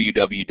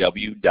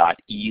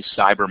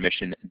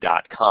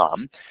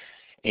www.eCyberMission.com,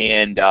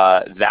 and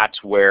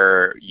that's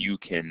where you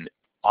can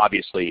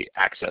obviously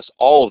access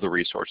all of the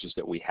resources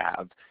that we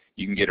have.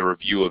 You can get a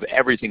review of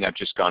everything I've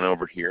just gone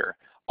over here.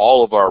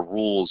 All of our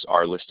rules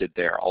are listed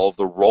there. All of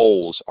the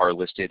roles are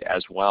listed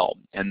as well.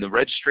 And the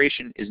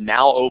registration is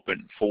now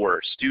open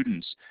for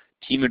students,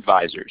 team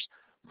advisors,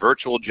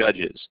 virtual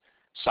judges,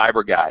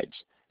 cyber guides,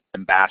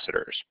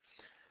 ambassadors.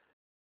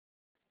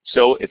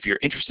 So if you're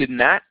interested in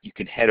that, you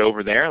can head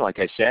over there, like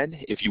I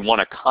said. If you want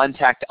to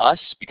contact us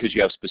because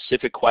you have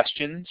specific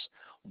questions,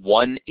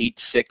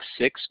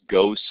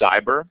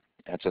 1-866-GO-CYBER.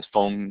 That's a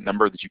phone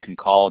number that you can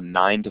call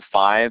 9 to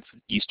 5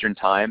 Eastern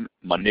Time,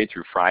 Monday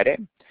through Friday.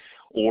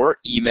 Or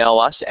email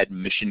us at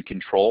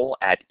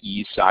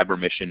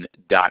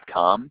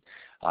missioncontrol@eCyberMission.com.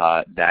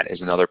 That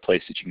is another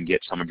place that you can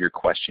get some of your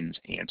questions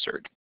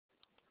answered.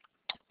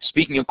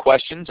 Speaking of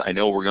questions, I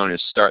know we're going to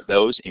start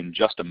those in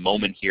just a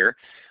moment here.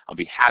 I'll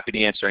be happy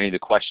to answer any of the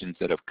questions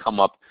that have come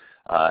up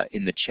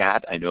in the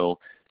chat. I know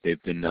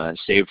they've been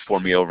saved for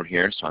me over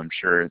here, so I'm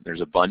sure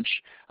there's a bunch.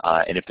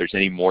 And if there's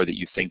any more that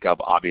you think of,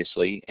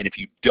 obviously. And if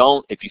you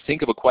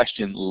think of a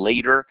question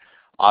later,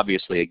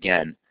 obviously,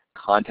 again,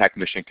 contact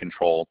Mission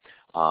Control,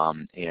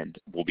 and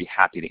we'll be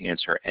happy to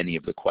answer any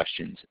of the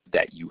questions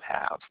that you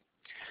have.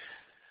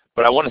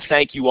 But I want to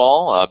thank you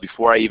all,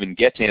 before I even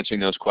get to answering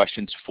those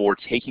questions, for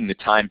taking the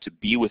time to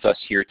be with us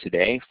here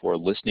today, for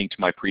listening to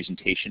my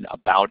presentation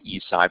about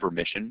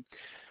eCyberMission.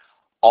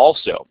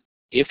 Also,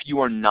 if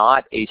you are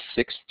not a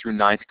 6th through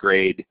 9th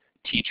grade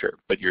teacher,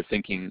 but you're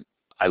thinking,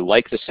 I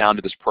like the sound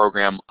of this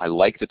program, I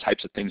like the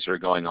types of things that are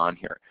going on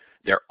here,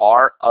 there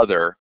are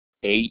other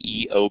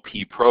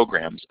AEOP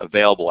programs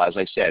available, as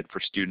I said, for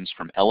students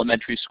from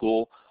elementary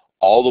school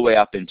all the way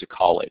up into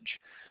college.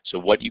 So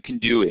what you can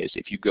do is,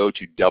 if you go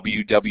to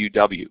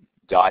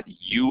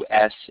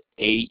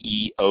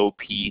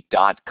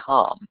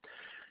www.usaeop.com,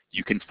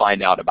 you can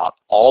find out about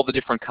all the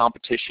different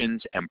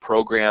competitions and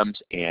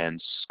programs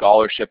and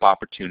scholarship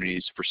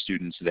opportunities for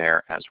students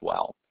there as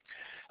well.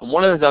 And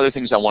one of the other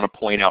things I want to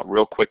point out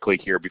real quickly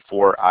here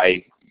before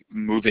I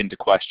move into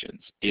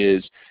questions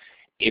is,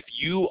 if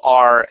you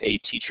are a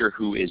teacher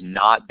who is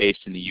not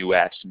based in the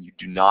U.S. and you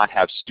do not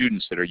have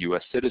students that are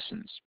U.S.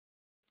 citizens,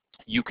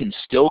 you can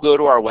still go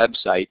to our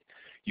website.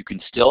 You can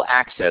still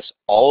access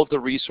all of the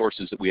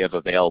resources that we have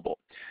available.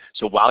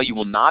 So while you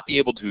will not be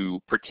able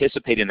to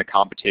participate in a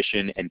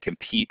competition and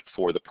compete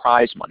for the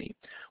prize money,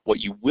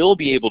 what you will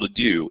be able to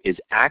do is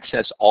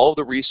access all of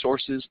the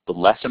resources, the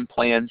lesson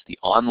plans, the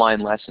online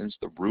lessons,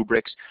 the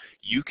rubrics.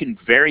 You can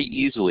very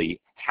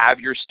easily have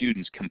your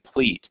students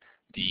complete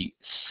the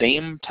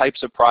same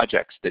types of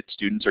projects that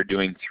students are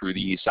doing through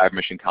the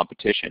eCyberMission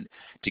competition,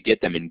 to get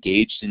them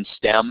engaged in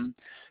STEM,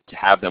 to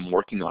have them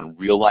working on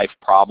real-life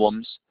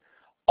problems.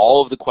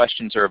 All of the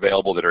questions are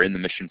available that are in the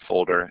mission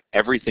folder.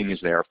 Everything is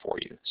there for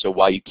you. So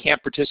while you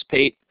can't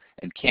participate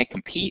and can't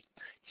compete,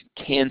 you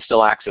can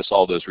still access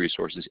all those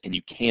resources, and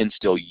you can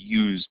still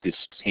use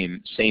this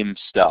same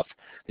stuff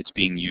that's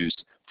being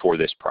used for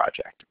this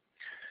project.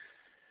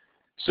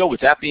 So with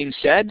that being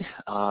said,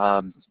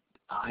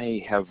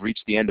 I have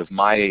reached the end of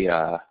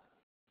my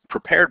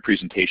prepared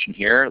presentation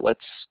here. Let's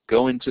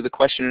go into the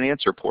question and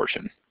answer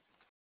portion.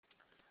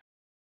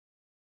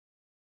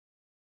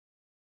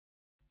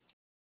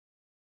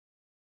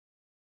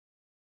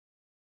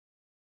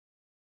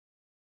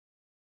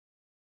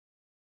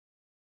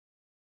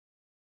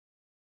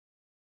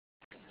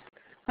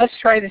 Let's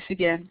try this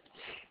again.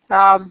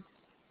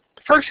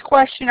 First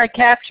question I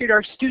captured,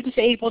 are students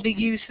able to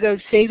use those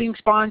savings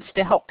bonds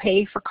to help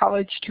pay for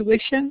college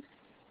tuition?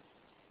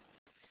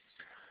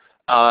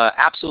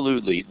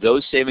 Absolutely.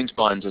 Those savings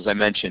bonds, as I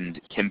mentioned,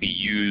 can be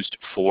used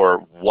for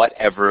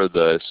whatever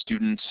the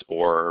students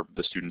or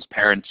the students'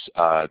 parents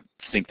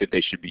think that they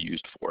should be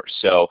used for.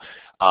 So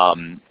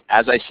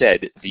as I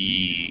said,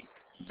 the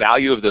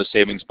value of those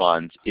savings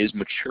bonds is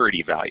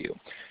maturity value.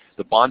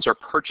 The bonds are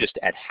purchased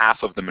at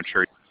half of the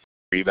maturity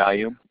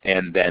value,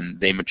 and then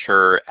they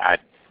mature at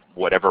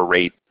whatever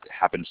rate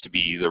happens to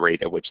be the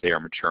rate at which they are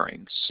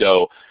maturing.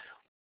 So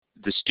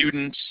the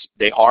students,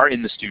 they are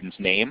in the student's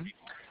name.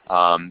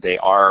 They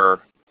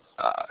are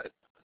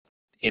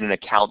in an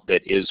account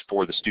that is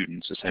for the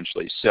students,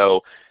 essentially.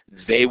 So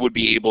they would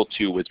be able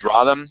to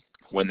withdraw them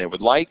when they would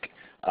like,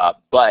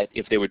 but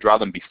if they withdraw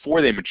them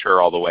before they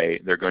mature all the way,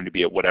 they're going to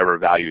be at whatever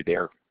value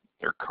they're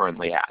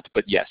currently at.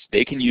 But yes,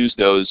 they can use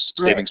those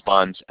savings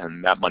bonds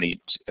and that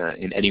money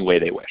in any way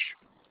they wish.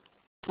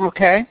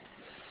 Okay.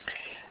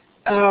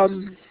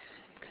 Does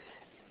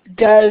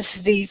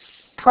the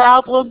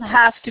problem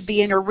have to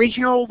be an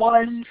original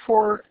one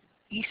for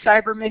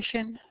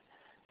eCyberMission?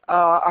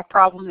 A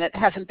problem that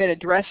hasn't been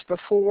addressed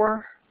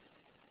before?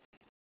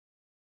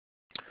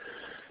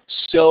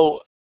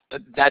 So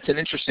that's an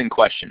interesting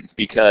question,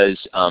 because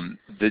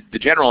the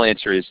general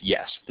answer is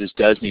yes, this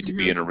does need to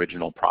be an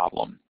original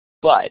problem.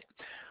 But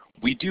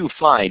we do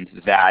find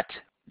that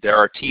there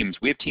are teams,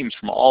 we have teams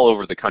from all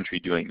over the country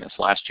doing this.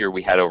 Last year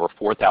we had over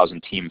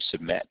 4,000 teams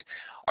submit.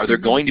 Are there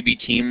going to be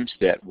teams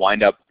that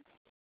wind up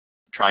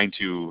trying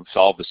to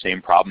solve the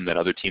same problem that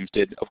other teams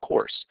did? Of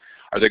course.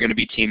 Are there going to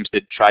be teams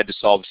that tried to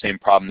solve the same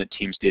problem that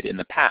teams did in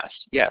the past?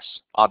 Yes,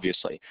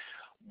 obviously.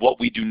 What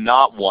we do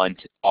not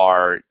want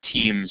are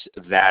teams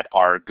that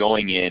are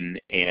going in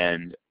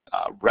and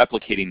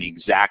replicating the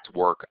exact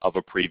work of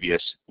a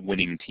previous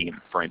winning team,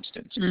 for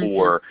instance,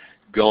 or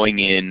going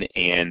in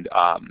and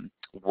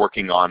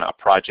working on a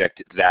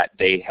project that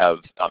they have,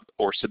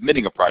 or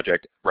submitting a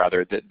project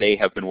rather, that they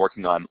have been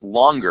working on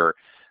longer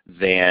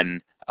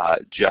than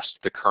just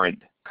the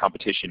current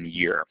competition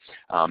year.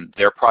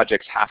 Their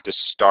projects have to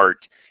start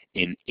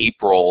in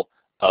April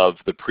of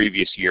the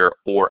previous year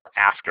or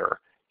after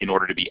in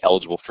order to be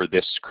eligible for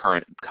this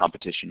current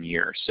competition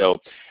year. So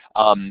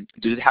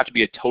does it have to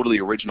be a totally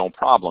original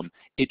problem?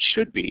 It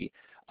should be.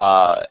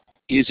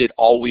 Is it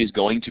always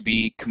going to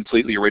be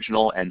completely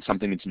original and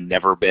something that's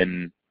never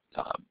been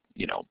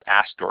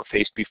asked or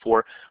faced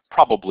before?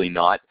 Probably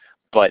not,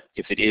 but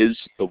if it is,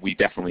 we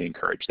definitely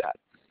encourage that.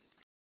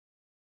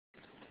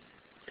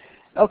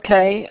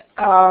 Okay.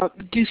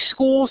 Do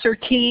schools or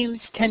teams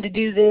tend to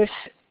do this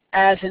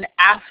as an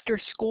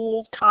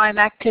after-school time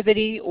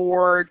activity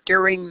or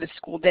during the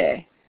school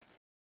day?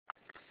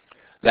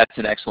 That's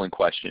an excellent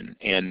question.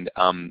 And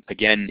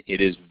again,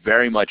 it is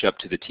very much up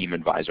to the team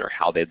advisor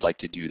how they'd like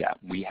to do that.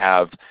 We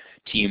have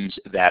teams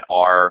that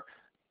are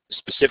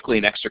specifically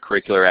an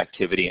extracurricular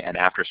activity and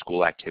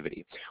after-school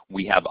activity.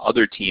 We have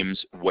other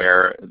teams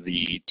where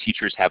the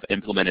teachers have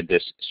implemented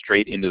this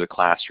straight into the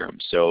classroom.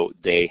 So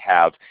they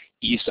have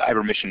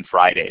eCyberMission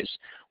Fridays,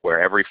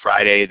 where every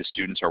Friday the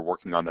students are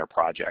working on their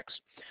projects.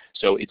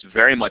 So it's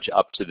very much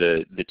up to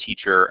the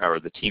teacher or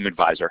the team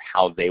advisor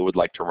how they would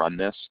like to run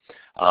this.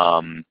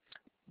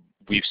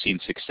 We've seen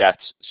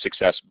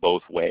success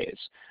both ways.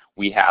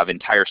 We have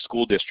entire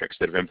school districts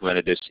that have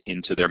implemented this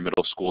into their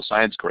middle school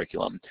science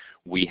curriculum.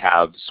 We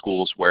have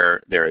schools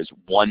where there is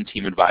one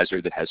team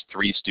advisor that has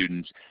 3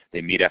 students.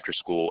 They meet after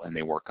school and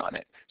they work on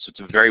it. So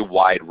it's a very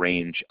wide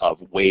range of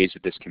ways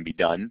that this can be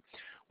done.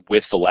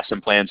 With the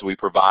lesson plans we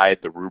provide,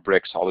 the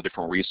rubrics, all the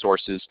different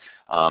resources,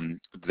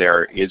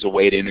 there is a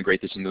way to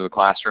integrate this into the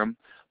classroom.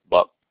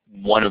 But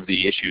one of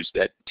the issues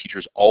that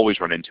teachers always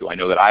run into, I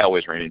know that I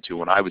always ran into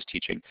when I was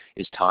teaching,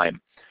 is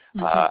time.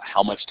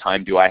 How much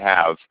time do I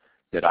have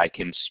that I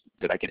can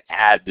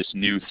add this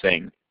new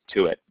thing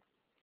to it?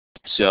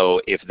 So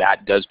if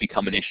that does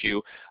become an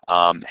issue,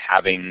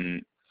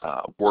 having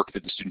work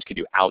that the students can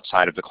do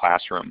outside of the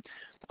classroom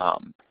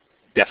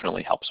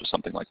definitely helps with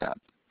something like that.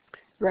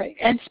 Right.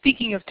 And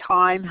speaking of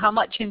time, how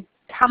much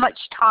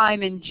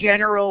time in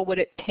general would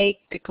it take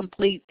to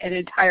complete an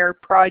entire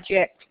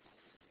project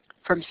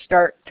from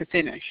start to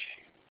finish?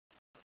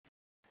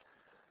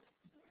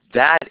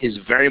 That is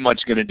very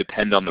much going to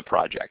depend on the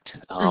project.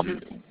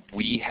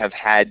 We have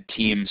had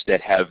teams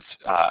that have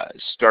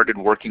started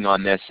working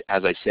on this,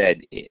 as I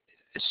said,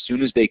 as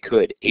soon as they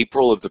could,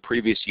 April of the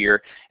previous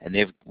year, and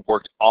they've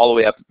worked all the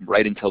way up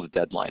right until the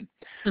deadline.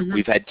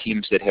 We've had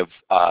teams that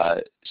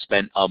have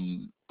spent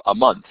a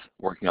month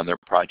working on their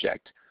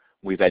project.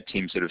 We've had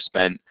teams that have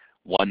spent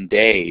one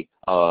day,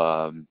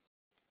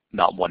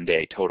 not one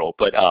day total,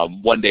 but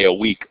one day a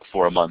week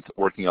for a month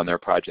working on their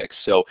projects.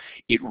 So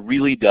it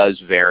really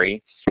does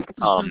vary.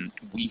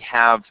 We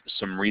have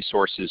some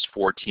resources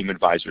for team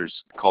advisors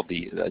called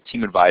the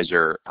Team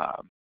Advisor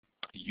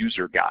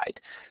User Guide.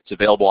 It's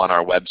available on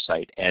our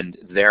website, and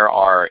there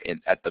are,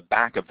 at the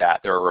back of that,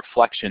 there are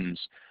reflections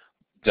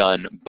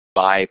done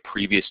by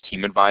previous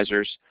team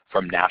advisors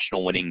from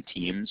national winning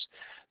teams.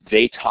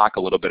 They talk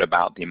a little bit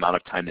about the amount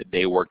of time that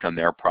they worked on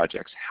their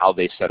projects, how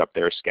they set up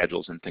their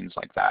schedules and things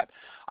like that.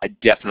 I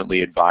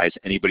definitely advise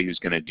anybody who's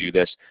going to do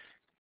this,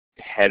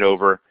 head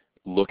over,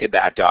 look at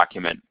that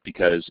document,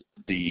 because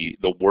the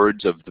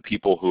words of the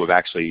people who have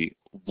actually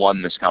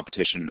won this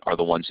competition are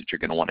the ones that you're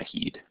going to want to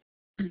heed.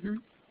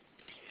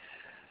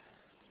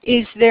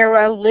 Is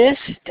there a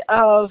list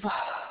of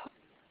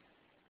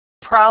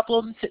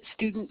problems that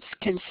students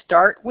can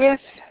start with?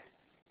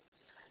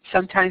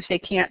 Sometimes they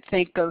can't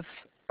think of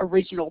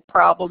original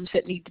problems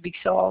that need to be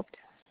solved.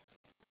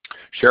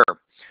 Sure.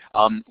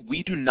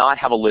 We do not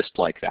have a list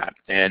like that,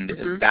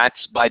 and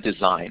that's by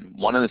design.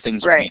 One of the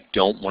things that we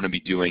don't want to be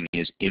doing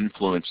is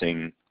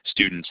influencing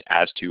students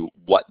as to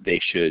what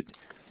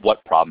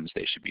problems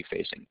they should be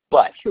facing.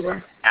 But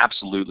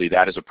absolutely,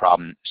 that is a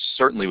problem,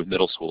 certainly with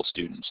middle school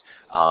students.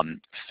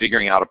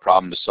 Figuring out a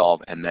problem to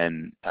solve, and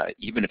then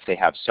even if they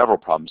have several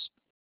problems,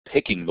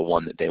 picking the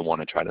one that they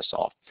want to try to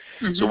solve.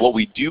 So what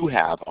we do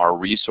have are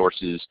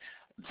resources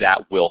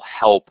that will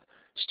help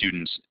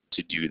students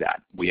to do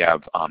that. We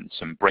have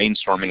some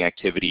brainstorming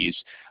activities.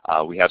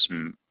 We have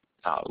some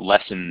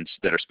lessons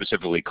that are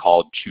specifically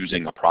called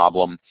Choosing a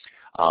Problem.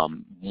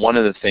 One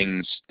of the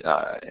things,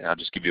 and I'll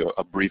just give you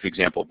a brief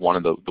example of one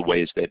of the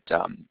ways that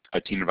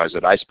a team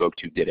advisor that I spoke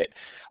to did it.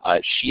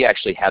 She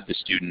actually had the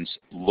students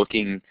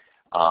looking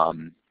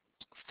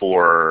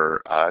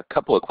for a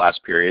couple of class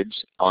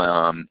periods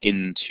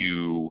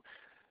into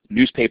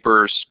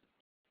newspapers,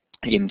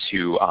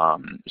 into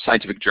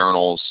scientific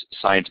journals,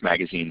 science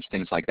magazines,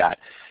 things like that,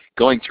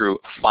 going through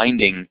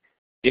finding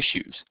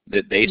issues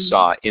that they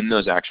saw in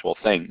those actual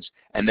things,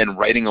 and then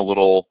writing a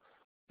little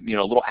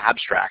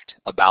abstract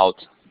about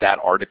that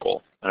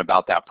article and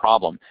about that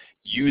problem,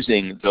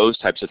 using those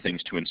types of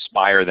things to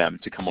inspire them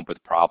to come up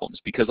with problems.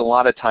 Because a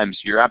lot of times,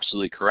 you're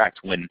absolutely correct,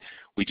 when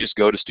we just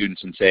go to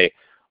students and say,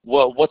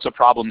 well, what's a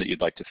problem that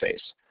you'd like to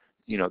face?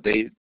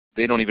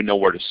 they don't even know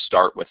where to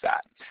start with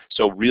that.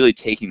 So really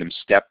taking them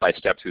step by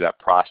step through that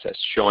process,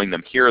 showing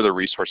them here are the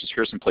resources,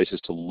 here are some places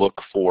to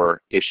look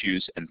for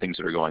issues and things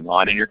that are going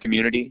on in your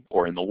community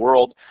or in the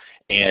world,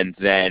 and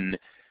then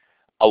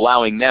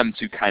allowing them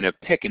to kind of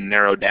pick and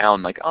narrow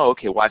down like, oh,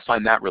 okay, well I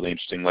find that really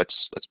interesting, let's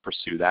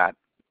pursue that.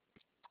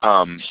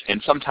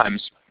 And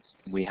sometimes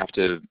we have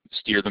to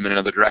steer them in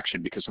another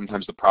direction because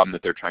sometimes the problem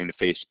that they're trying to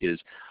face is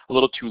a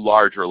little too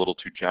large or a little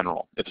too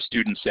general. If a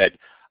student said,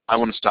 I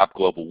want to stop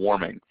global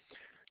warming,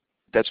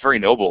 that's very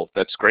noble,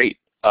 that's great,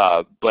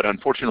 but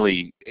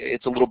unfortunately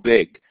it's a little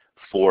big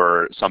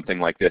for something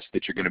like this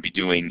that you're going to be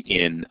doing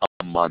in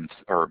a month,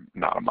 or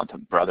not a month,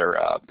 rather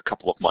a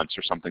couple of months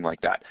or something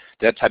like that.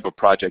 That type of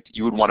project,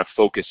 you would want to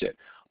focus it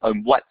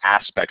on what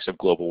aspects of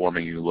global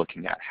warming you're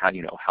looking at.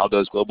 How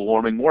does global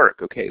warming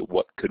work? Okay,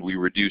 what could we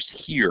reduce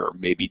here,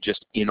 maybe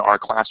just in our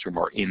classroom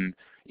or in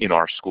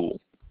our school?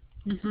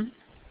 Mm-hmm.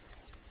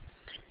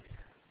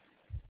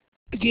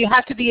 Do you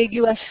have to be a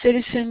U.S.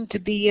 citizen to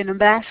be an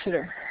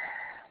ambassador?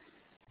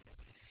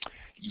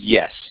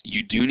 Yes,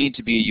 you do need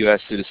to be a U.S.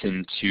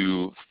 citizen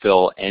to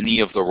fill any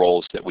of the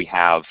roles that we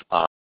have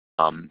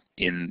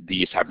in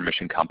the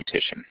eCyberMission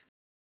competition.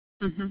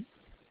 Mm-hmm.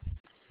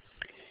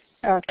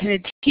 Can a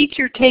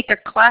teacher take a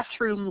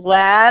classroom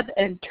lab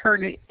and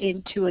turn it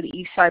into an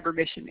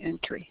eCyberMission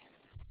entry?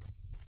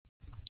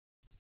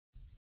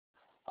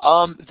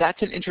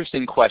 That's an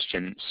interesting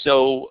question.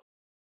 So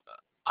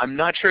I'm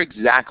not sure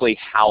exactly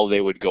how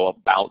they would go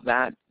about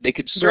that. They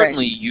could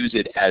certainly use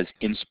it as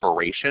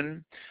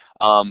inspiration.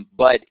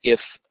 But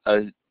if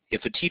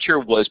a teacher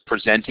was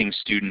presenting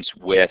students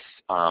with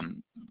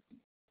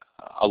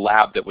a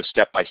lab that was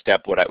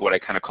step-by-step, what I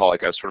kind of call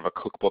like a sort of a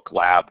cookbook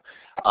lab,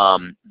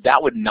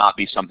 that would not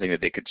be something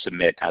that they could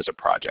submit as a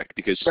project,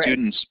 because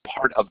students,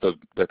 part of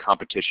the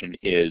competition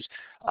is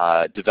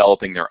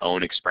developing their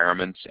own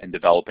experiments and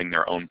developing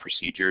their own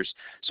procedures.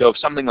 So if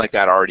something like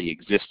that already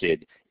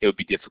existed, it would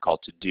be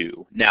difficult to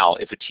do. Now,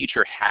 if a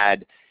teacher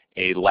had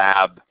a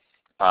lab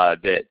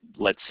that,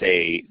 let's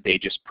say, they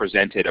just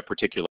presented a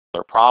particular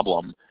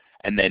problem,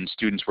 and then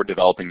students were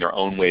developing their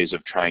own ways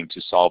of trying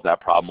to solve that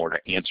problem or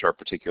to answer a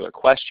particular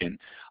question,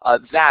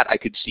 that I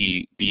could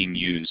see being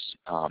used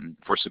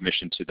for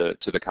submission to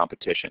the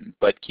competition.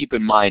 But keep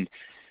in mind,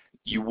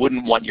 you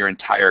wouldn't want your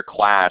entire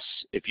class,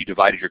 if you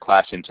divided your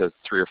class into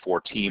 3 or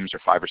 4 teams or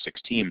 5 or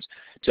 6 teams,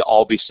 to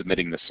all be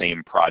submitting the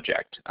same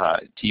project,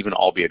 to even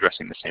all be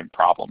addressing the same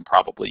problem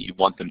probably. You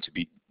want them to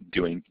be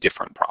doing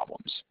different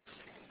problems.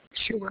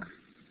 Sure.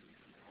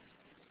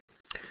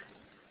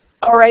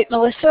 All right,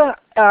 Melissa,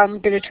 I'm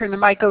going to turn the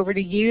mic over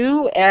to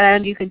you,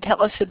 and you can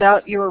tell us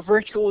about your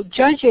virtual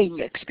judging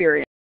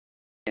experience.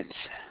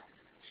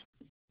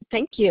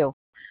 Thank you.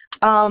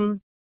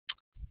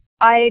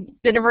 I've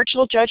been a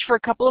virtual judge for a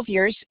couple of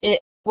years.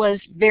 It was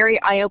very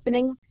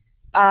eye-opening.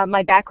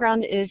 My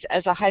background is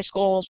as a high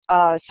school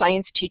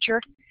science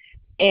teacher,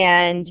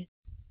 and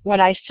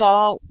when I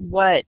saw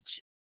what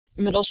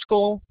middle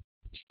school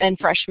and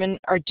freshmen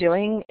are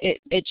doing,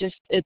 it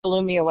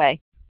blew me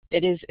away.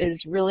 It is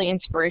really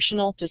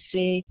inspirational to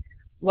see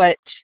what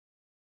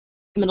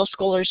middle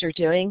schoolers are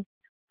doing,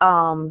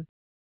 and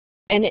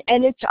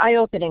it's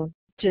eye-opening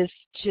to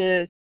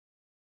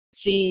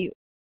see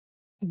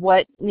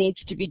what needs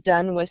to be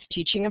done with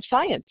teaching of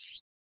science.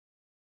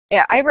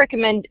 Yeah, I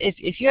recommend,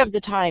 if you have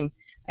the time,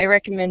 I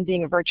recommend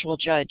being a virtual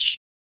judge.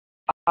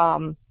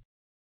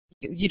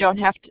 You don't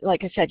have to,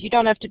 like I said, you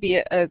don't have to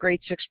be a grade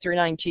 6 through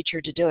 9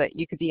 teacher to do it.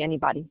 You could be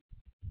anybody.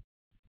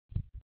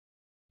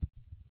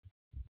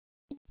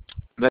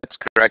 That's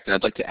correct, and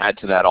I'd like to add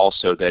to that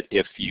also that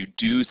if you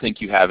do think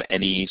you have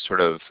any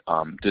sort of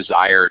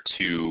desire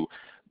to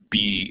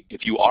be,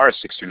 if you are a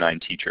 6 through 9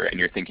 teacher and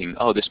you're thinking,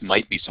 oh, this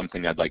might be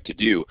something I'd like to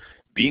do,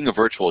 being a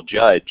virtual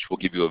judge will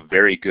give you a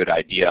very good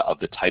idea of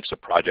the types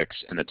of projects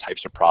and the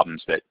types of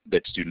problems that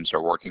students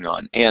are working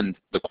on, and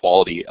the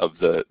quality of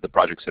the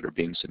projects that are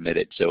being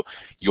submitted. So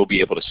you'll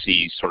be able to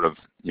see sort of,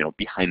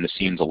 behind the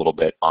scenes a little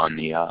bit on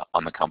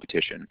the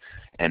competition.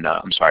 And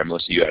I'm sorry,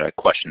 Melissa, you had a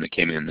question that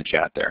came in the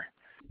chat there.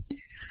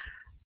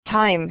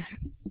 Time.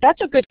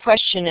 That's a good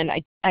question, and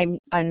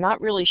I'm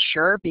not really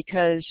sure,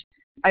 because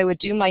I would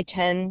do my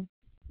 10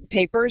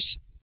 papers,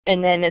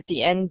 and then at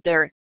the end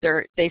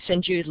they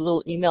send you a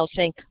little email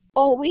saying,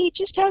 oh, we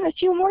just have a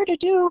few more to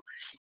do,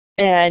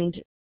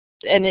 and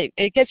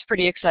it gets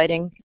pretty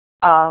exciting,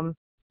 and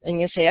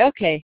you say,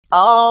 okay,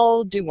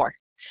 I'll do more.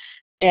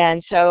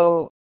 And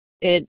so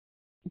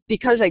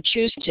because I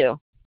choose to,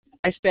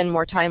 I spend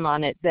more time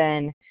on it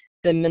than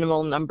the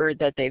minimal number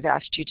that they've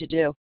asked you to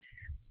do.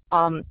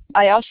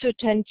 I also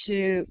tend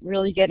to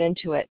really get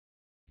into it.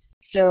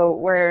 So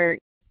where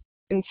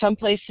in some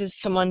places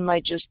someone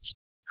might just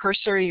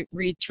cursory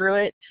read through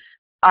it,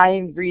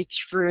 I read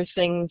through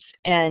things,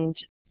 and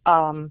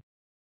oh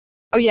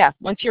yeah,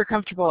 once you're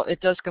comfortable, it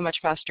does go much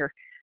faster.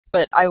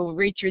 But I will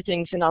read through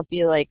things and I'll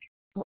be like,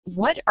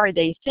 what are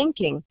they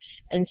thinking?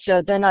 And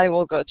so then I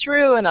will go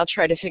through and I'll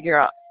try to figure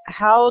out,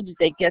 how did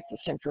they get this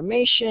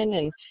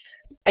information?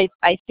 And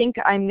I think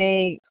I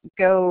may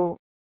go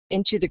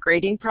into the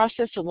grading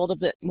process a little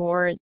bit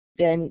more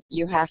then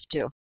you have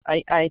to.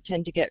 I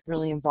tend to get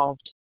really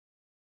involved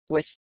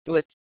with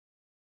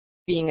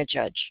being a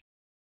judge.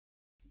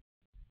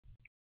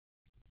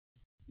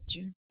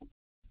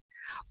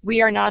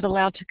 We are not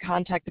allowed to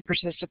contact the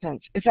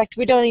participants. In fact,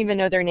 we don't even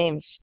know their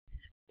names.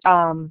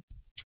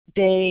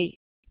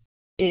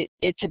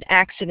 It's an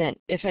accident.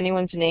 If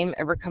anyone's name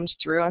ever comes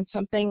through on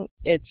something,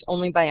 it's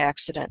only by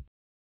accident.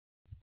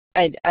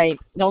 The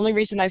only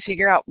reason I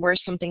figure out where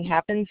something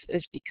happens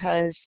is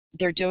because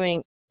they're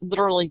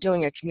literally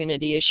doing a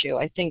community issue.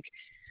 I think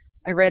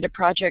I read a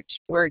project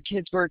where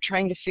kids were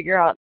trying to figure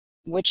out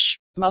which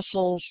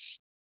muscles,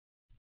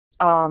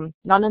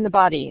 not in the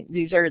body,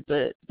 these are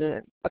the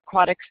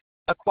aquatic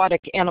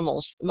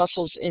animals,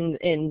 muscles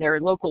in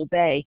their local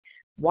bay,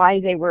 why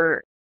they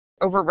were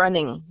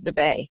overrunning the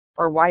bay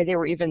or why they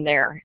were even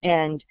there.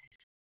 And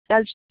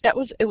it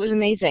was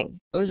amazing.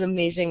 It was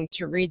amazing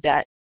to read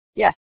that.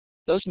 Yeah,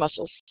 those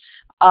muscles.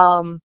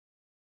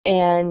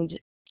 And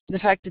the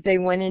fact that they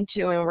went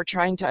into and were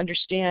trying to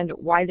understand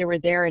why they were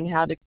there and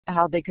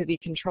how they could be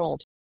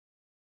controlled.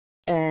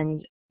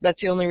 And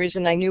that's the only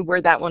reason I knew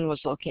where that one was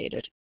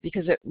located,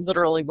 because it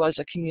literally was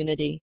a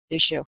community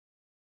issue.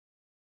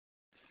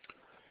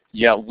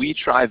 Yeah, we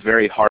try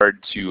very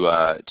hard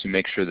to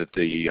make sure that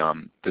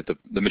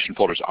the mission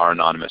folders are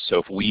anonymous. So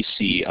if we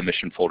see a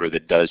mission folder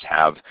that does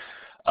have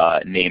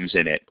names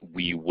in it,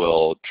 we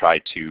will try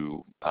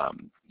to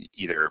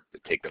either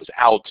take those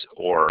out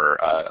or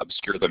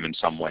obscure them in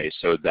some way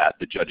so that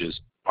the judges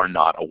are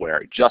not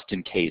aware, just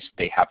in case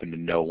they happen to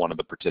know one of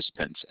the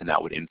participants and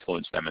that would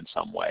influence them in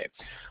some way.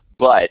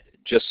 But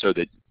just so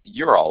that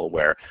you're all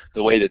aware,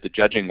 the way that the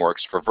judging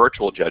works for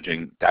virtual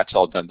judging, that's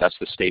all done, that's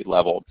the state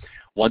level.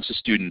 Once the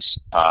students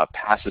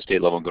pass the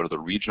state level and go to the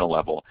regional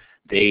level,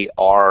 they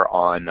are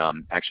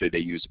on, actually they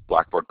use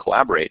Blackboard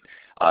Collaborate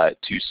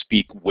to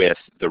speak with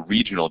the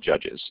regional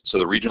judges. So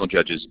the regional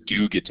judges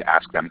do get to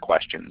ask them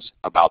questions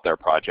about their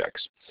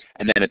projects.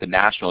 And then at the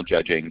national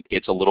judging,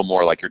 it's a little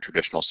more like your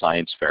traditional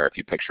science fair. If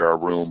you picture a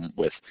room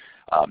with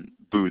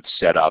booths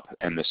set up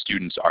and the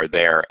students are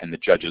there and the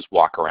judges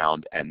walk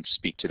around and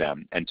speak to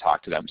them and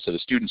talk to them. So the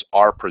students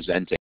are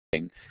presenting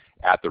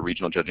at the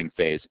regional judging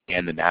phase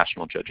and the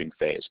national judging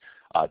phase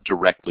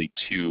directly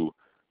to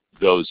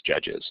those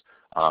judges.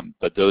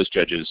 But those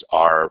judges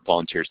are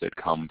volunteers that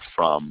come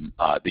from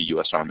the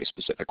U.S. Army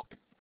specifically.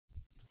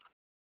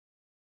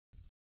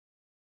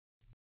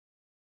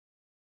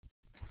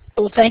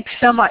 Well, thanks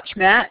so much,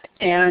 Matt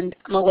and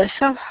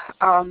Melissa.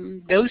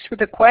 Those were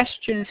the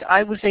questions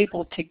I was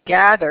able to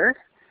gather.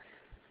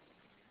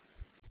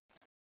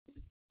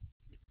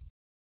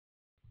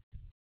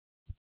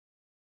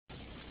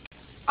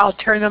 I'll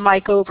turn the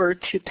mic over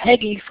to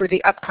Peggy for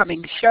the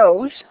upcoming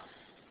shows.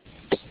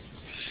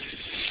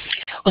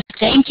 Well,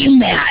 thank you,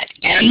 Matt,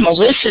 and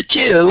Melissa,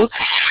 too.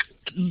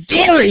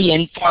 Very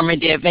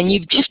informative, and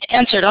you've just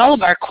answered all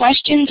of our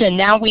questions, and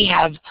now we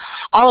have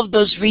all of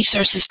those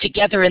resources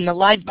together in the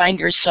live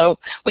binder so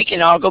we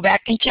can all go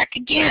back and check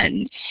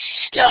again.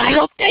 So I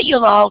hope that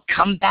you'll all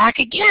come back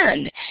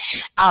again.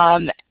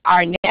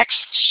 Our next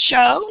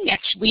show,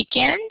 next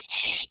weekend,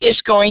 is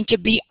going to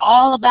be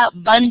all about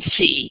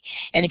Bunsey,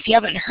 and if you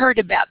haven't heard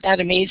about that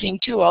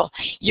amazing tool,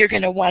 you're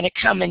going to want to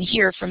come and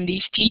hear from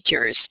these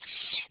teachers.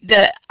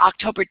 The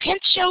October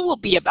 10th show will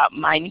be about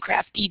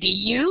Minecraft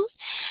EDU.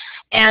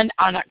 And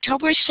on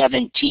October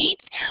 17th,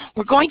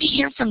 we're going to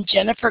hear from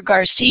Jennifer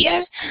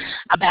Garcia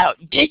about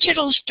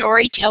digital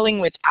storytelling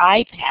with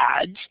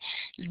iPads.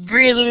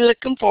 Really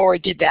looking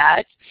forward to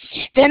that.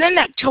 Then on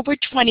October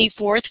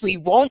 24th, we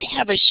won't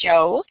have a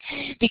show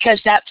because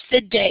that's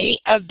the day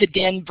of the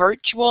DEN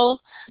virtual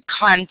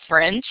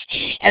conference,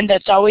 and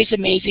that's always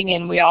amazing,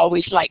 and we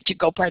always like to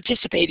go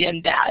participate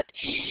in that.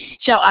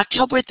 So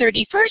October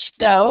 31st,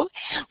 though,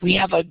 we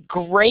have a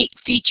great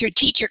featured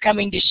teacher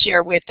coming to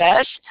share with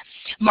us.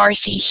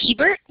 Marcy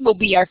Hebert will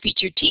be our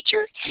featured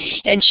teacher,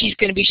 and she's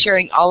going to be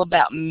sharing all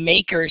about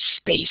maker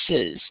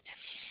spaces.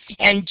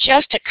 And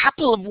just a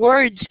couple of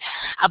words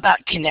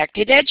about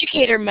Connected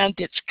Educator Month.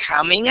 It's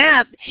coming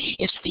up.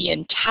 It's the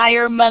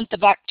entire month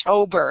of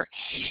October.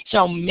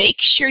 So make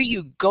sure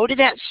you go to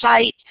that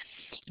site,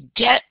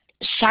 get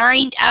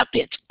signed up.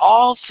 It's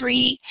all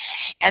free,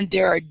 and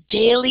there are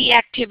daily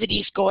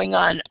activities going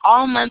on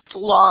all month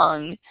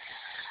long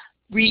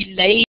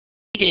related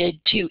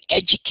to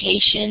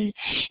education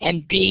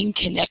and being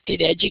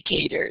connected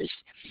educators.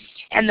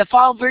 And the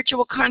fall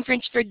virtual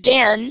conference for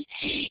DEN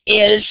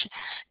is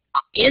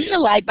in the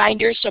live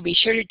binder, so be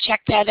sure to check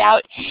that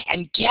out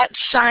and get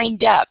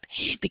signed up,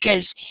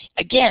 because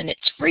again,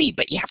 it's free,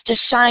 but you have to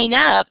sign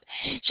up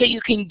so you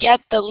can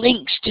get the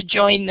links to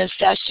join the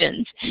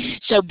sessions.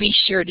 So be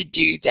sure to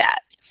do that.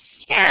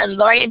 And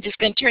Lori, I'm just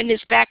going to turn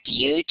this back to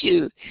you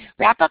to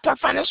wrap up our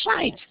final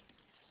slides.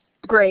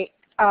 Great.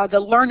 The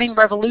Learning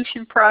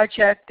Revolution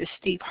Project is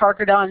Steve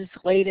Hargadon's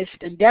latest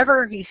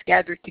endeavor. He's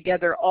gathered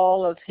together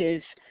all of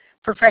his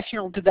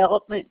professional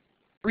development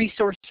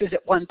resources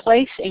at one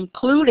place,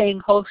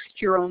 including host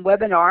your own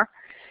webinar.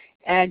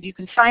 And you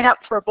can sign up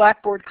for a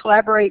Blackboard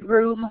Collaborate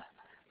room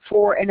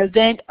for an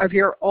event of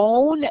your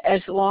own.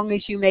 As long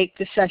as you make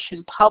the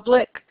session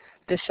public,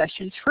 the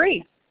session's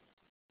free.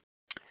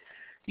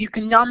 You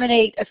can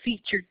nominate a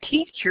featured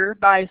teacher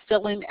by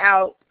filling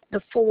out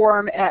the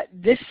form at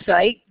this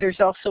site. There's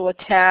also a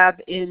tab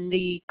in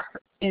the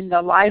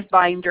live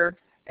binder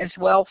as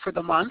well for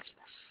the month.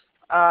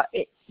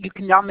 You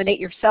can nominate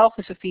yourself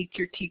as a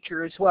featured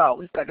teacher as well.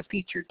 We've got a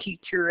featured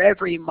teacher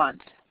every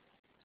month.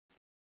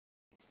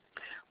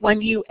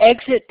 When you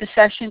exit the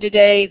session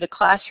today, the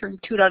Classroom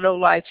 2.0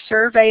 Live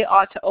survey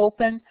ought to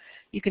open.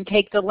 You can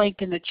take the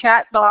link in the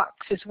chat box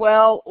as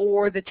well,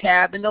 or the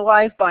tab in the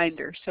live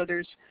binder. So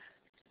there's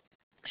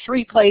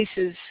 3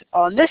 places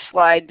on this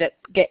slide that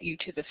get you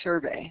to the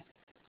survey.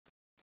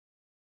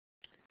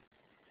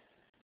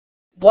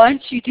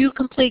 Once you do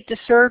complete the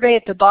survey,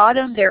 at the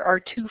bottom there are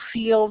 2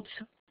 fields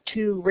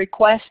to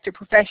request a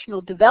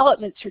professional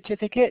development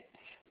certificate.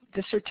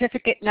 The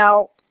certificate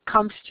now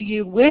comes to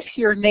you with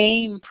your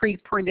name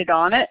pre-printed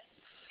on it.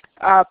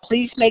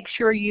 Please make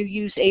sure you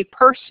use a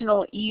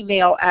personal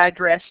email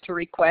address to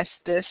request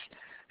this.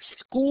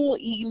 School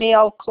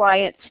email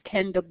clients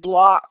tend to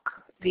block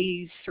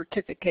these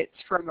certificates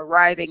from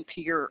arriving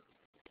to your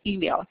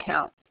email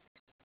account.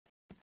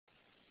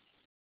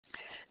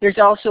 There's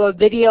also a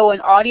video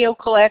and audio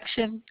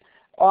collection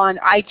on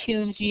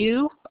iTunes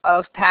U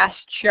of past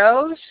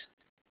shows,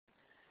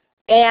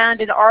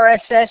 and an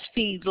RSS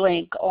feed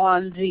link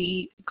on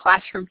the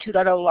Classroom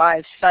 2.0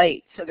 Live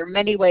site. So there are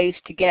many ways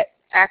to get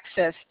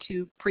access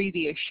to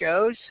previous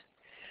shows.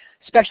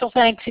 Special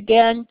thanks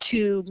again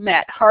to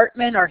Matt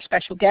Hartman, our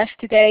special guest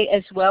today,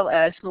 as well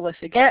as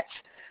Melissa Getz,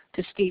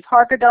 to Steve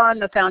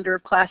Hargadon, the founder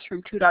of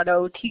Classroom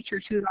 2.0,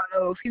 Teacher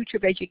 2.0, Future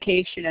of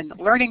Education and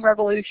the Learning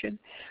Revolution,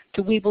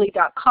 to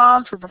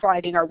Weebly.com for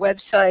providing our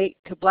website,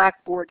 to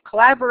Blackboard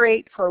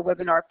Collaborate for our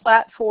webinar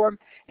platform,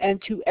 and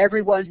to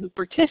everyone who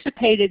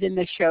participated in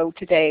the show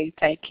today.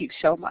 Thank you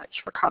so much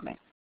for coming.